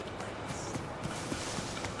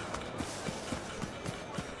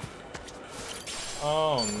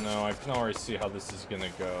 Oh no, I can already see how this is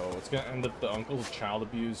gonna go. It's gonna end up the uncle's a child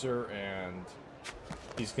abuser and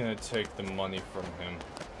he's gonna take the money from him.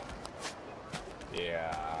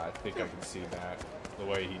 Yeah, I think I can see that. The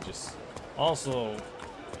way he just... Also,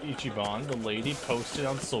 Ichiban, the lady, posted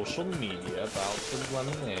on social media about the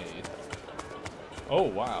lemonade. Oh,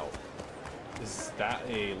 wow. Is that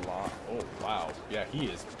a lot? Oh, wow. Yeah, he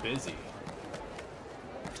is busy.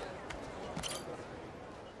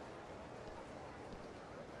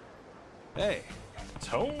 Hey,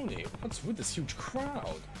 Tony, what's with this huge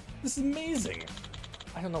crowd? This is amazing.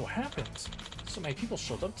 I don't know what happened. So many people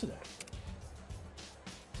showed up today.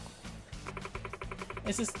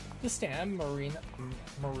 Is this the stand Marina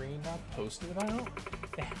posted about?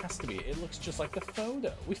 It has to be. It looks just like the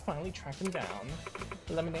photo. We finally tracked him down.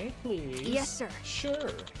 Lemonade, please. Yes, sir. Sure.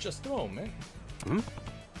 Just a moment.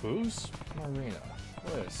 Who's Marina?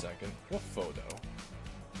 Wait a second. What photo?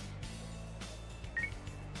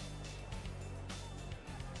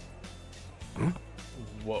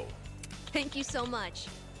 Whoa. Thank you so much.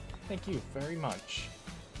 Thank you very much.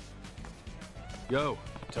 Yo.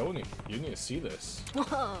 Tony, you need to see this.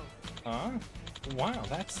 Whoa. Huh? Wow,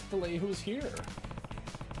 that's the lady who was here.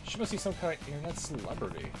 She must be some kind of internet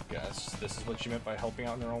celebrity. Guess this is what she meant by helping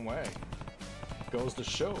out in her own way. Goes to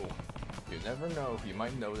show. You never know who you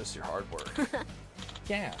might notice your hard work.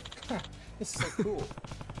 Yeah. This is so cool.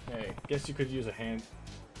 Hey, guess you could use a hand.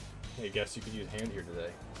 Hey, guess you could use a hand here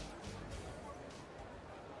today.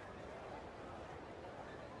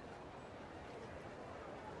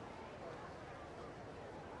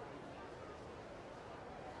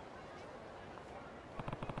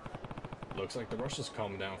 Looks like the rush is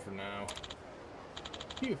calming down for now.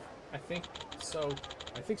 Phew, I think so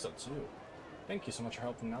too. Thank you so much for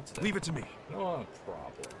helping out today. Leave it to me. No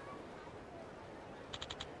problem.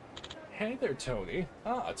 Hey there, Tony.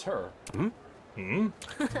 Ah, it's her.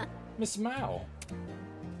 Miss Mao.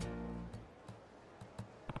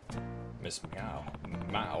 Miss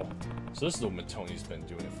Mao. So this is the woman Tony's been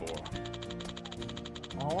doing it for.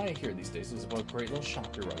 All I hear these days is about a great little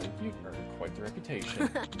shop you're running. You've earned quite the reputation.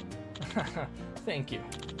 Thank you.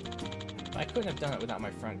 I couldn't have done it without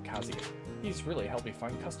my friend Kazuya. He's really helped me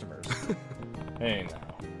find customers. Hey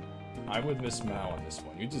now. I'm with Miss Mao on this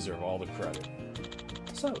one. You deserve all the credit.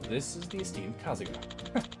 So, this is the esteemed Kazuga.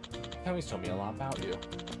 Tommy's told me a lot about you.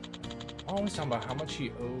 Always talking about how much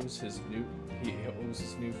he owes his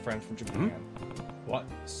new friend from Japan. What?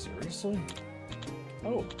 Seriously?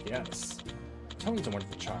 Oh, yes. Tony's a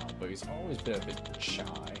wonderful child, but he's always been a bit shy.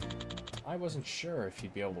 I wasn't sure if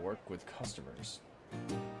he'd be able to work with customers.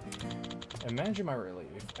 Imagine my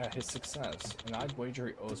relief at his success, and I'd wager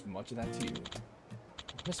he owes much of that to you.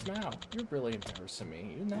 Miss Mao, you're really embarrassing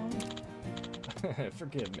me, you know?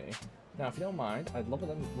 Forgive me. Now, if you don't mind, I'd love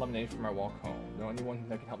a lemonade for my walk home. Know anyone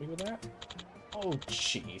that can help me with that? Oh,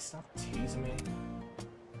 jeez, stop teasing me.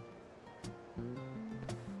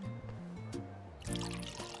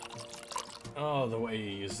 Oh, the way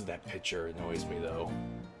he uses that picture annoys me, though.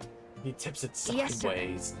 He tips it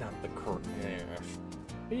sideways, not the correct.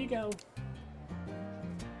 Here you go.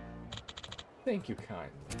 Thank you kindly.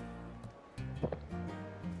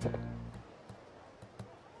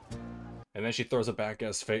 And then she throws it back at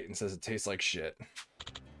his fate and says it tastes like shit.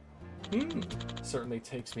 Certainly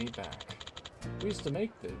takes me back. We used to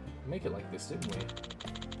make it like this, didn't we?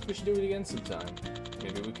 We should do it again sometime.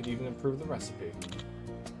 Maybe we could even improve the recipe.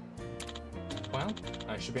 Well,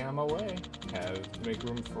 I should be on my way. Have to make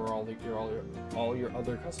room for all your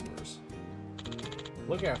other customers.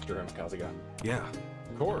 Look after him, Kasuga. Yeah.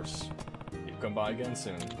 Of course. You come by again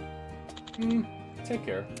soon. Take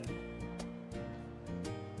care.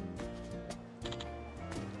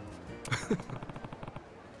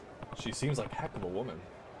 She seems like a heck of a woman,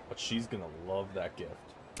 but she's gonna love that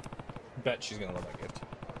gift. Bet she's gonna love that gift.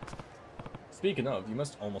 Speaking of, you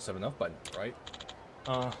must almost have enough by now, right?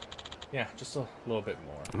 Yeah, just a little bit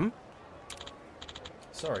more.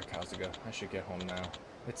 Sorry, Kasuga. I should get home now.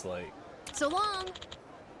 It's late. So long!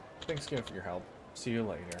 Thanks again for your help. See you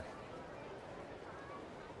later.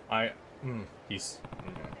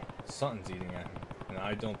 Something's eating at him, and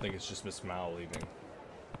I don't think it's just Miss Mao leaving.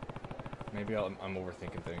 Maybe I'm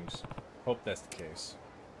overthinking things. Hope that's the case.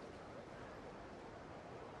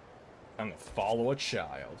 I'm gonna follow a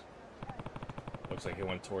child. Looks like he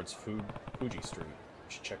went towards Fuji Street.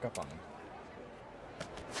 Should check up on him.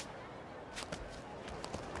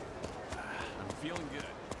 I'm feeling good.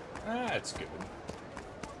 That's good.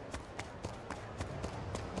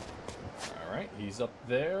 Alright, he's up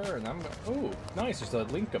there, and I'm... Ooh, nice, there's a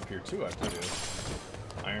link up here, too, I have to do.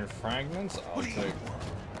 Iron fragments, I'll take...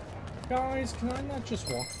 Guys, can I not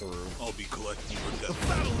just walk through? I'll be collecting your death. The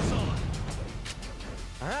battle is on!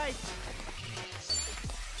 Alright.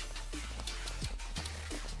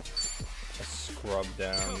 Scrub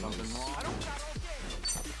down.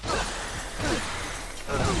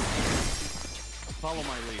 Follow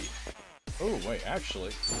my lead. Oh, wait,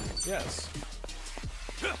 actually, yes.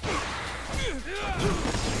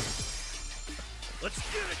 Let's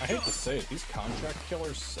get it. I hate to say it, these contract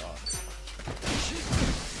killers suck.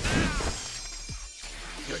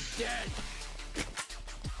 You're dead.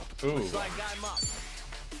 Ooh. Looks like I'm up.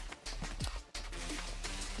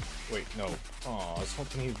 Wait, no. Aw, I was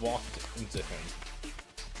hoping he walked into him.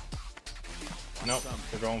 Nope,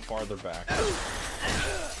 we're going farther back.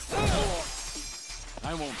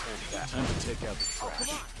 I won't hold that. Time to take out the trash.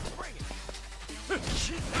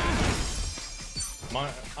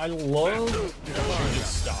 I love his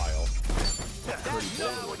style.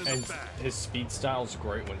 And his speed style is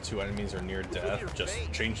great when two enemies are near death. Just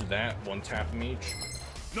change that, one tap them each.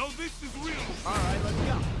 No, this is real. Alright, let's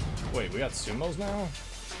go. Wait, we got sumos now?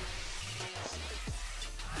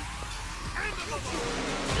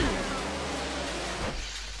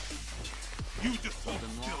 You just hold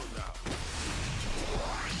him still now.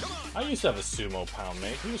 I used to have a sumo pound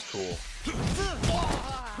mate. He was cool.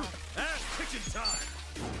 Ass kicking time.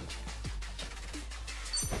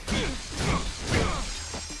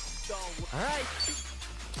 Alright.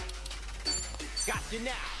 Got you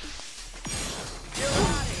now. You're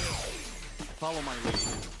out of here. Follow my lead.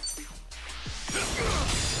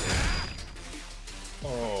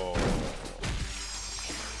 Oh.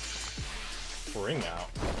 Bring out.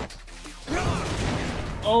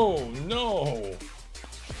 Oh no!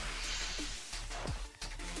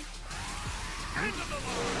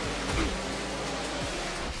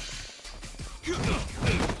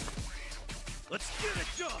 Let's get it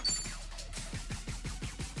done.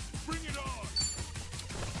 Bring it on.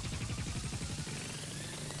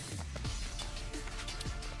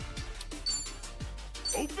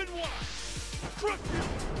 Open wide. Crush him.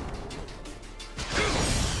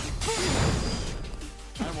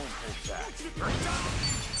 I won't hold back.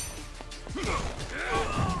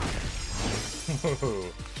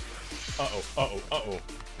 Uh-oh, uh-oh, uh-oh.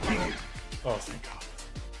 Oh, thank God.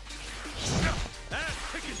 Ass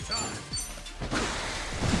kicking time.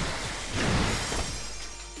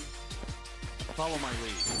 Follow my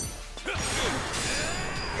lead.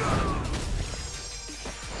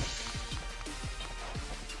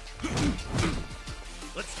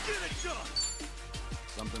 Let's get it done.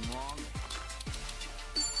 Something wrong?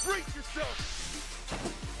 Brace yourself.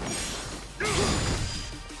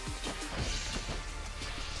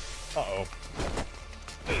 Uh-oh.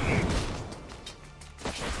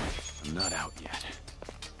 I'm not out yet.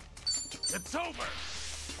 It's over.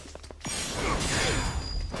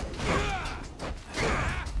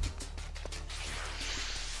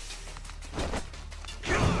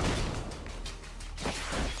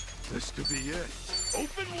 This could be it.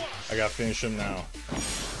 Open wide. I gotta finish him now.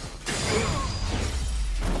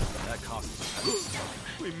 That cost us.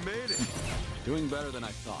 We made it. Doing better than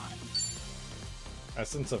I thought.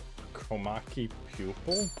 Essence of Komaki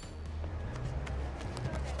Pupil?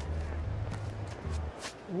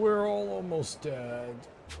 We're all almost dead.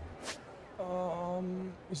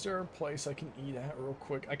 Is there a place I can eat at real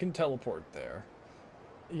quick? I can teleport there.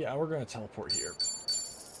 Yeah, we're gonna teleport here.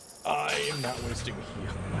 I am not wasting a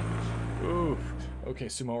heal. Ooh. Okay,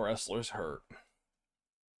 sumo wrestlers hurt.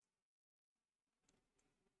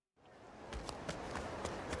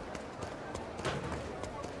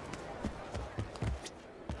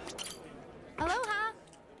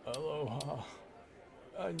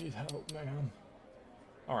 I need help, man.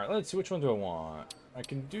 Alright, let's see. Which one do I want? I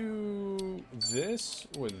can do this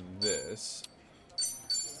with this.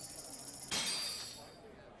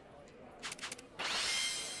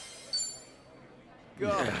 Go.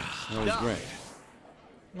 That was great.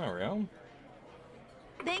 There we go.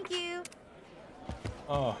 Thank you.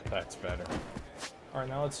 Oh, that's better. Alright,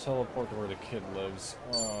 now let's teleport to where the kid lives.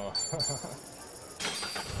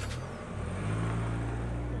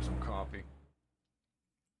 Here's some coffee.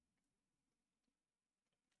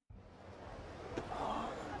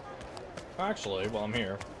 Actually, while I'm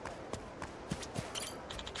here,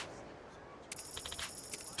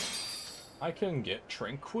 I can get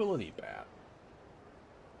Tranquility Bat.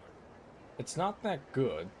 It's not that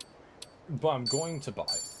good, but I'm going to buy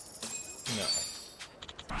it.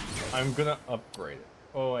 No. I'm gonna upgrade it.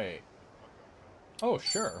 Oh, wait. Oh,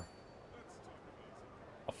 sure.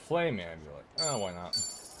 A flame amulet. Oh, why not?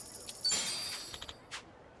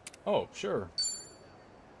 Oh, sure.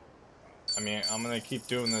 I mean, I'm gonna keep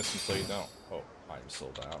doing this until you don't. Oh, I'm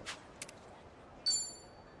sold out.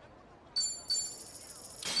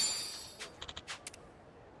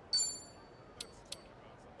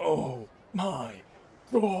 Oh my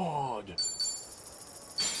God!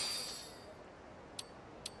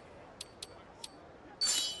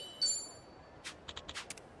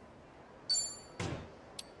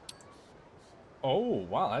 Oh,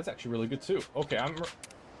 wow, that's actually really good too. Okay,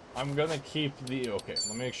 I'm gonna keep the... Okay, let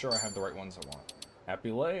me make sure I have the right ones I want.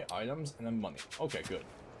 Happy Lay, items, and then money. Okay, good.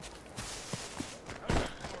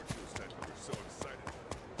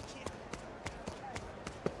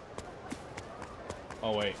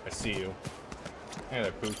 Oh wait, I see you. Hey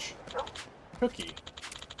there, Pooch. Cookie.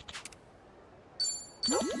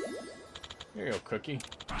 Here you go, Cookie.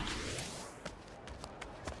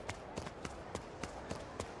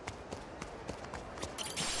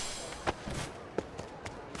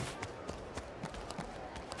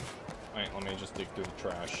 Alright, let me just dig through the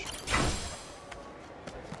trash.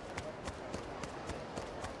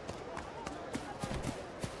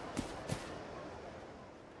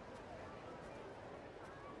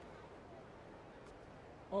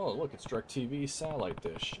 Oh, look, it's DirecTV satellite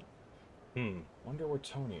dish. Wonder where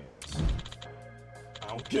Tony is. I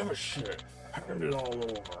don't give a shit. Hand it all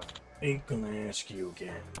over. Ain't gonna ask you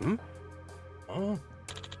again. Huh?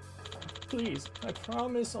 Please, I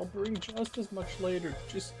promise I'll bring just as much later.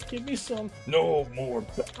 Just give me some. No more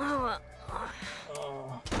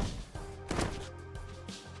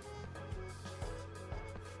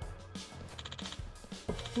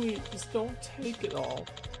Please, don't take it all.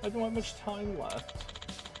 I don't have much time left.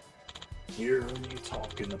 Here, what are you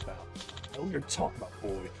talking about? I know you're talking about,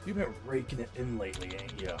 boy. You've been raking it in lately,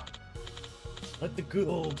 ain't ya? Let the good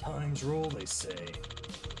old times roll, they say.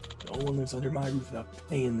 No one lives under my roof without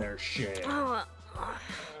paying their share.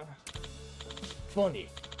 Funny,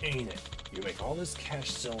 ain't it? You make all this cash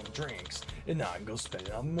selling drinks, and now I can go spend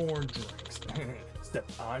it on more drinks.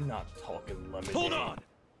 Except I'm not talking lemonade. Hold on!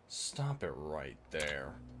 Stop it right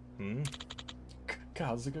there.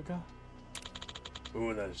 Kasuga?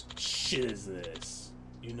 Who the shit is this?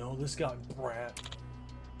 You know this guy, Brat?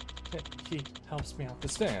 He helps me out the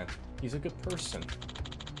stand. He's a good person.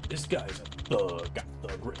 This guy's a thug. Got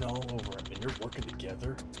thug written all over him, and you're working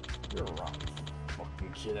together? You're a rotten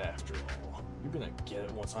fucking kid after all. You're gonna get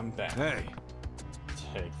it once I'm back. Hey!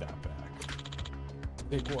 Take that back.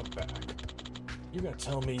 Take what back? You're gonna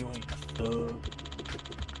tell me you ain't a thug?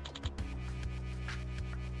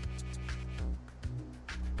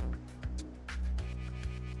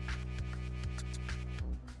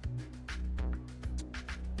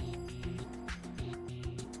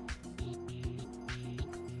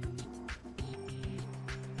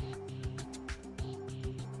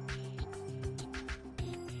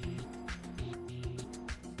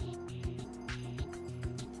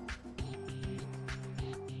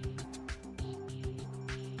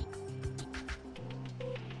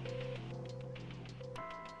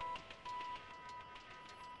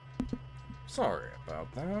 Sorry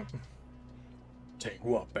about that. Take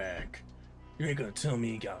what back? You ain't gonna tell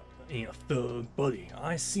me you ain't a thug, buddy.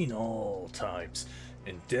 I seen all types,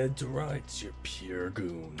 and dead to rights, you're pure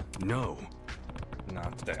goon. No.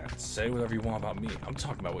 Not that. Say whatever you want about me. I'm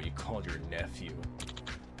talking about what you called your nephew.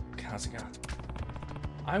 Kasuga.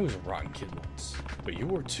 I was a rotten kid once, but you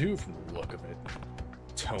were too from the look of it.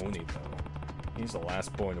 Tony, though. He's the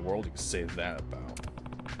last boy in the world you can say that about.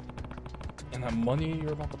 And that money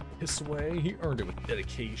you're about to piss away, he earned it with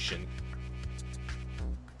dedication,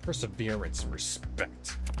 perseverance, and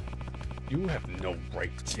respect. You have no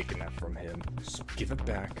right taking that from him, so give it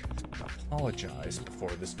back and apologize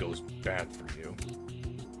before this goes bad for you.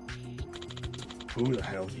 Who the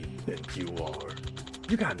hell do you think you are?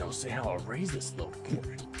 You got no say how I raise this little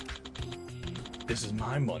boy. This is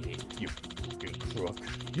my money, you fucking crook.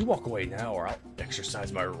 You walk away now or I'll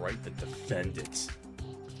exercise my right to defend it.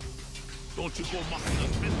 Don't you go mucking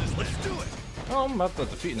up business. Let's do it. Oh, I'm about to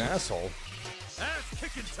defeat an asshole. Ass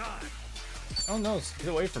kicking time. Oh no, get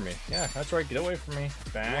away from me. Yeah, that's right, get away from me.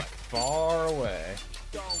 Back far away.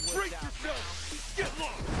 Brace yourself. Get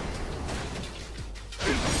lost.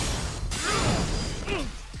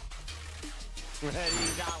 Ready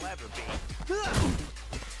as I'll ever be.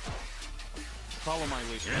 Follow my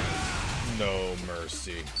lead. No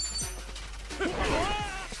mercy.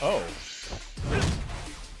 Oh.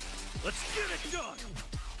 Let's get it done.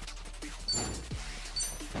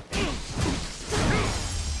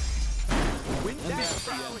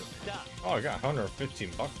 Oh, I got 115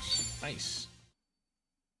 bucks. Nice.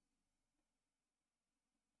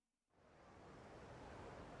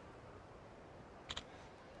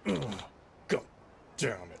 God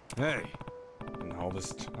damn it. Hey, And all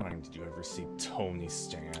this time, did you ever see Tony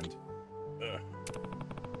stand?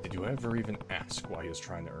 Did you ever even ask why he was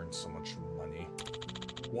trying to earn so much money?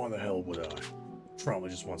 Why the hell would I? Probably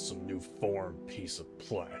just want some new foreign piece of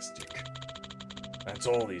plastic. That's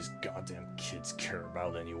all these goddamn kids care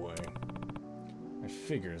about anyway. I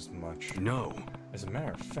figured as much. no. As a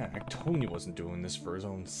matter of fact, Tony wasn't doing this for his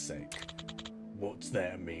own sake. What's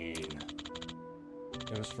that mean?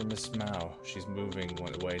 It was for Miss Mao. She's moving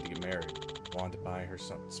away to get married. Wanted to buy her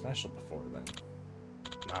something special before then.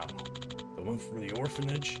 Mao, the one from the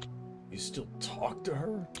orphanage? You still talk to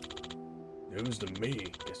her? News to me.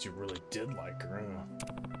 Guess you really did like her,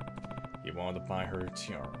 huh? He wanted to buy her a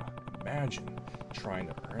tiara. Imagine trying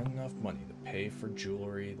to earn enough money to pay for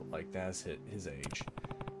jewelry like that's his age.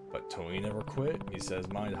 But Tony never quit. He says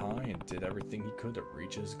mind high and did everything he could to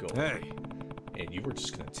reach his goal. Hey, And you were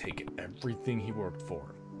just gonna take everything he worked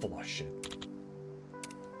for, flush it.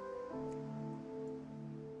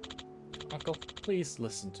 Uncle, please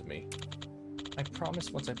listen to me. I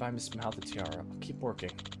promise once I buy Miss Mao the tiara, I'll keep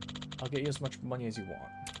working. I'll get you as much money as you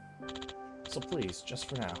want. So please, just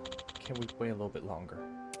for now, can we wait a little bit longer?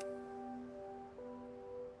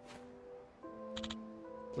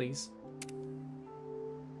 Please?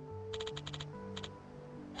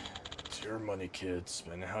 It's your money, kid.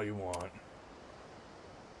 Spend it how you want.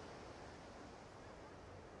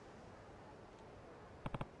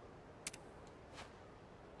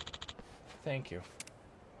 Thank you.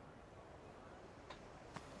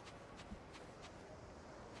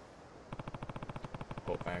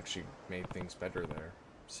 Hope I actually made things better there.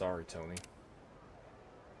 Sorry, Tony.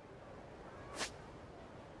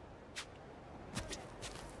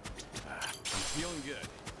 I'm feeling good.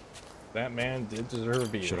 That man did deserve a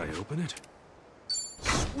beating. Should I open it?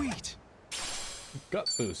 Sweet. Gut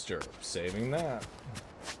booster. Saving that.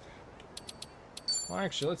 Well,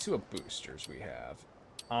 actually, let's see what boosters we have.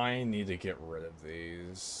 I need to get rid of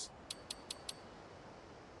these.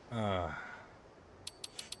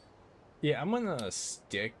 Yeah, I'm gonna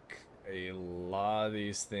stick a lot of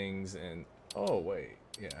these things in. Oh, wait.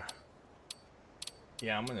 Yeah.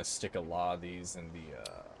 Yeah, I'm gonna stick a lot of these in the,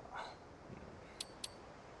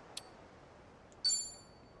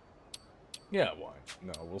 Yeah, why?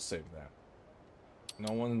 No, we'll save that.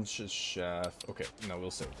 No one should chef. Okay, no,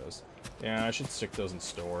 we'll save those. Yeah, I should stick those in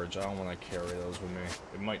storage. I don't want to carry those with me.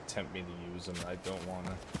 It might tempt me to use them. I don't want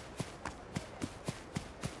to.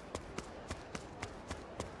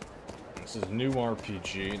 This is a new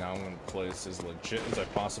RPG, and I'm going to play this as legit as I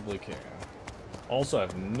possibly can. Also, I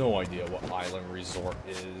have no idea what island resort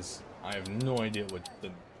is. I have no idea what the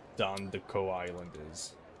Dandako Island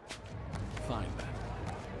is. Fine then.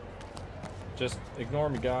 Just ignore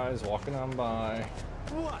me, guys. Walking on by.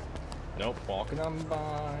 What? Nope, walking on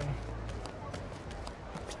by.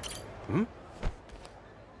 Hmm?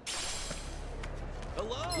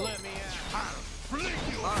 Hello? Let me out. Fling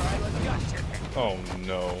you. All right, let's go. Oh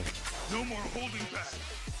no. No more holding back.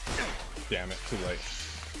 Damn it, too late.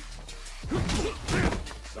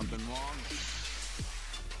 Something wrong?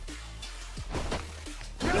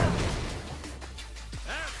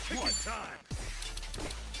 Ass kicking time.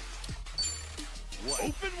 What?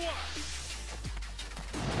 Open wide.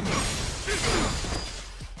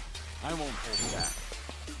 I won't hold back.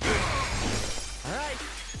 All right.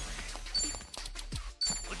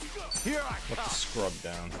 Let's go. Here I Let come. the scrub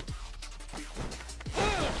down.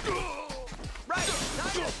 Right.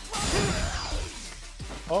 Time to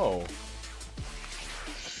Oh.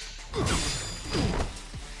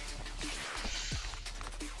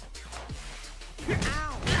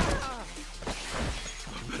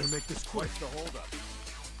 Better make this quick. the hold up.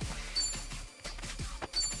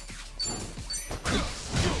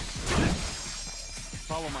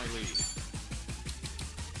 Follow my lead.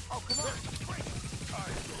 Oh, come on.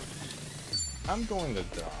 I'm going to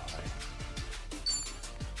die.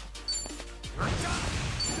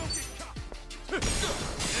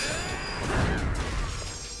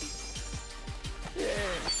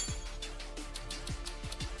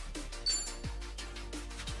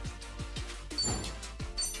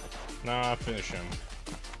 Nah, finish him.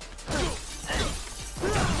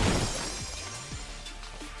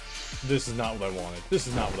 This is not what I wanted. This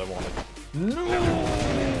is not what I wanted. No!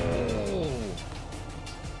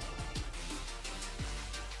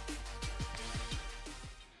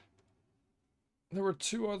 There were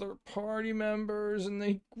 2 other party members and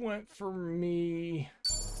they went for me.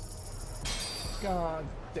 God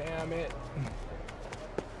damn it.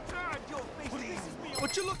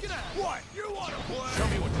 What you looking at? What? You wanna play? Show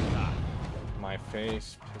me what you got. My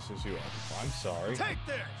face pisses you off. I'm sorry. Take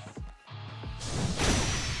this.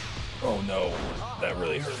 Oh no, that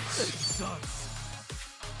really hurts. It sucks.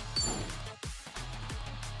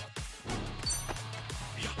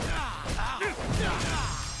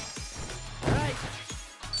 Right.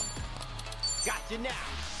 Got you now.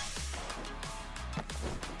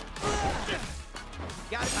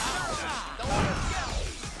 Got it. Don't let us go.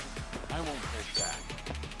 I won't hold back.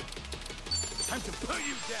 Time to put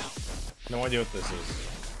you down. No idea what this is.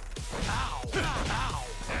 Ow! Ow!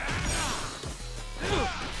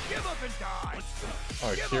 Give up and die.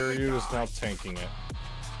 Alright, Kiryu is now tanking it.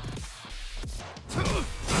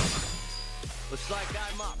 Looks like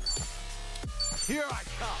I'm up. Here I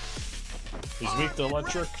come. He's weak to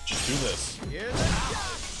electric. Just do this. Here's the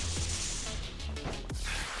shot.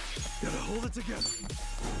 Gotta hold it together.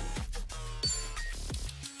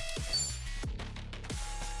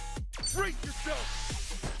 Brace yourself.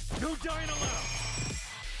 No dying allowed.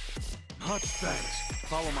 Hot thanks.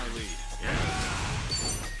 Follow my lead.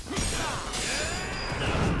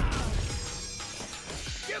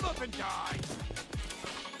 Give up and die.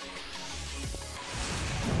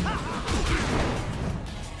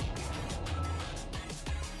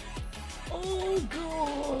 Oh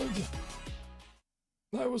god!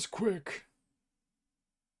 That was quick.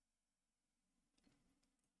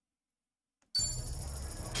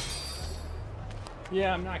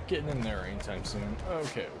 Yeah, I'm not getting in there anytime soon.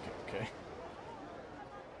 Okay.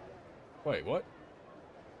 Wait, what?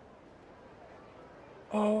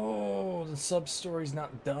 Oh, the sub-story's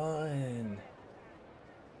not done.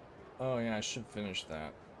 Oh yeah, I should finish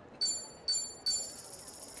that.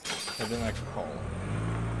 And then I can call him.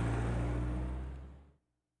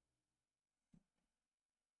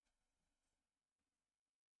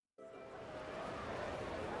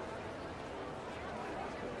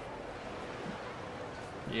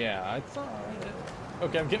 Yeah, I thought...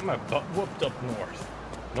 Okay, I'm getting my butt whooped up north.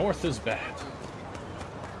 North is bad.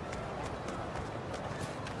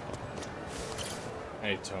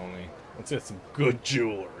 Hey, Tony. Let's get some good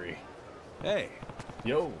jewelry. Hey.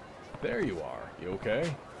 Yo, there you are. You okay?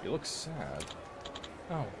 You look sad.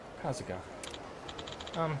 Oh, Kasuga.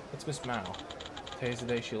 It's Miss Mao. Today's the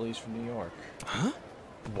day she leaves for New York. Huh?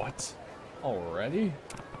 What? Already?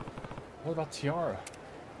 What about Tiara?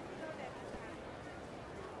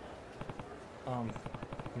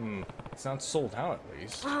 It's not sold out at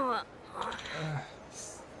least.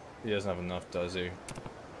 He doesn't have enough, does he?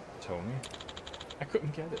 Tony? I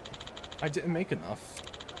couldn't get it. I didn't make enough.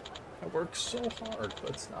 I worked so hard,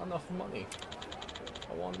 but it's not enough money.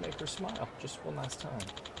 I want to make her smile just one last time.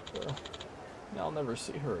 Well, now I'll never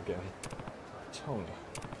see her again. Tony.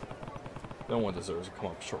 No one deserves to come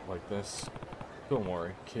up short like this. Don't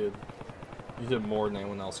worry, kid. You did more than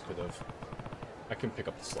anyone else could have. I can pick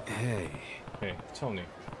up the slack. Hey. Hey, Tony.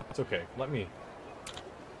 It's okay. Let me...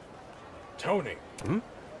 Tony! Hmm?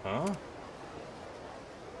 Huh?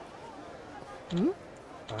 Hmm?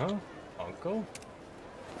 Huh? Uncle?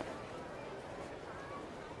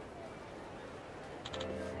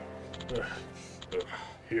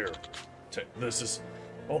 Here. This is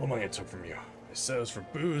all the money I took from you. They said it was for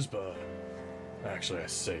booze, but actually I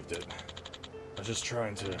saved it. I was just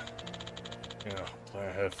trying to, plan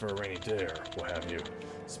ahead for a rainy day or what have you.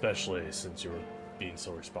 Especially since you were being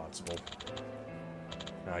so responsible.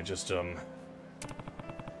 And I just,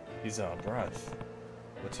 he's out of breath.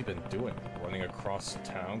 What's he been doing? Running across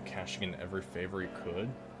town, cashing in every favor he could?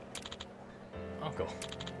 Uncle,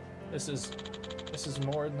 this is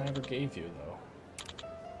more than I ever gave you, though.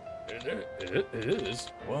 It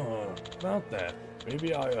is? Well, about that.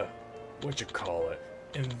 Maybe I,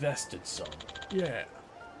 invested some. Yeah,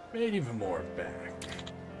 made even more back.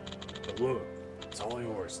 But look, it's all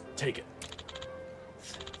yours. Take it.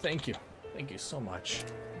 Thank you. Thank you so much.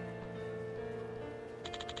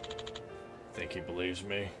 Think he believes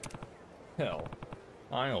me? Hell,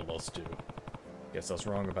 I almost do. Guess I was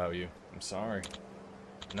wrong about you. I'm sorry.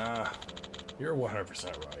 Nah, you're 100%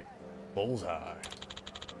 right. Bullseye.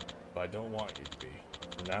 But I don't want you to be.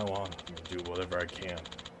 From now on, I'm gonna do whatever I can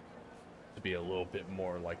to be a little bit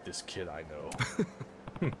more like this kid I know.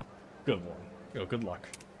 Good one. Yo, good luck.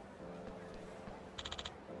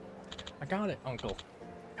 I got it, Uncle.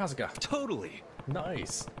 Kasuga. Totally.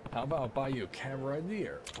 Nice. How about I buy you a camera at the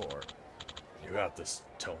airport? You got this,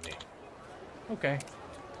 Tony. Okay.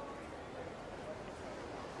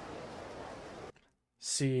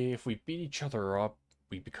 See, if we beat each other up,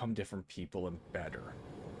 we become different people and better.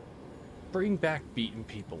 Bring back beating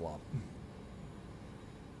people up.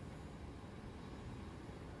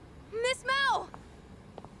 Miss Mao!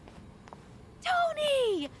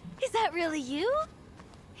 Tony! Is that really you?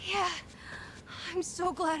 Yeah. I'm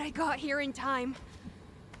so glad I got here in time.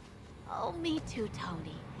 Oh, me too,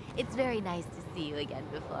 Tony. It's very nice to see you again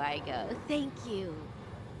before I go. Thank you.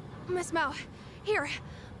 Miss Mao, here,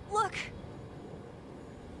 look.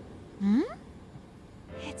 Hmm?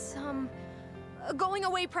 It's, a going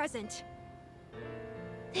away present.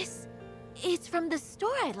 This is from the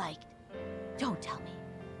store I liked. Don't tell me.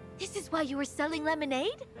 This is why you were selling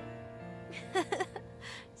lemonade?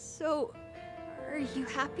 So, are you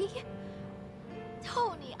happy?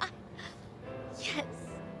 Tony,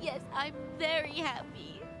 Yes, I'm very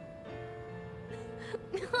happy.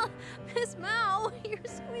 Miss Mao, you're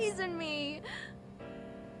squeezing me.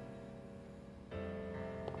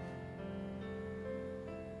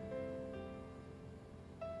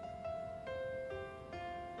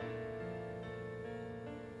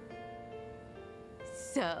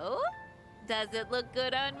 So, does it look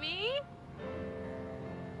good on me?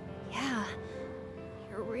 Yeah,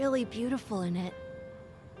 you're really beautiful in it.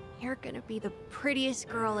 You're gonna be the prettiest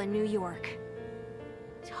girl in New York.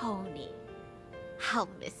 Tony, I'll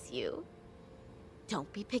miss you.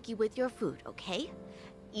 Don't be picky with your food, okay?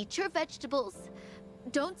 Eat your vegetables.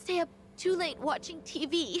 Don't stay up too late watching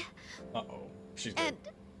TV. Uh-oh. She's dead.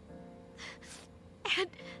 And...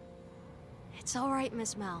 It's all right,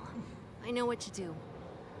 Miss Mel. I know what to do.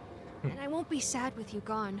 And I won't be sad with you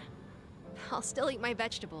gone. I'll still eat my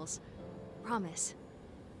vegetables. Promise.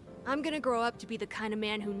 I'm gonna grow up to be the kind of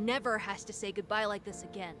man who never has to say goodbye like this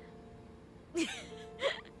again.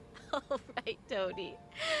 All right, Tony.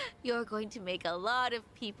 You're going to make a lot of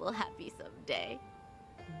people happy someday.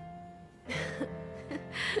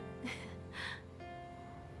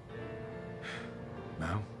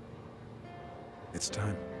 Now, it's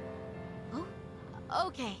time. Oh,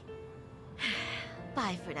 okay.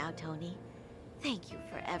 Bye for now, Tony. Thank you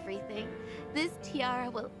for everything. This tiara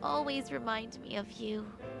will always remind me of you.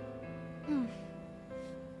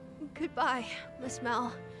 Goodbye, Miss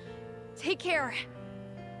Mel. Take care.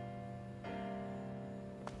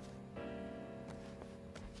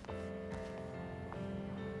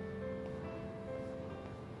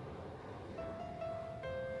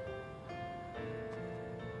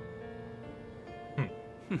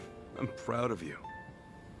 I'm proud of you.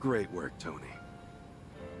 Great work, Tony.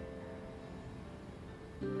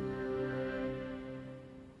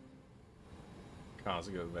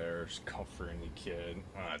 Kasuga there, just comforting the kid.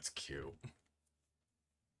 Oh, that's cute.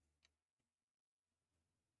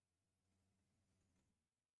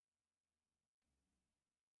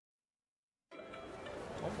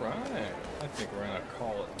 Alright, I think we're gonna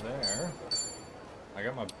call it there. I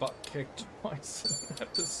got my butt kicked twice in an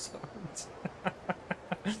episode.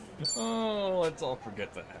 Oh, let's all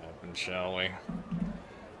forget that happened, shall we?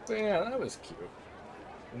 But yeah, that was cute.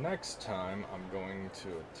 Next time, I'm going to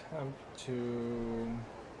attempt to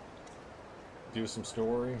do some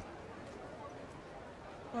story.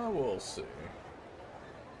 We'll see.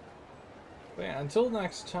 But yeah, until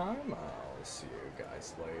next time, I'll see you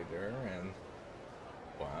guys later, and,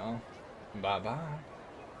 well, bye-bye.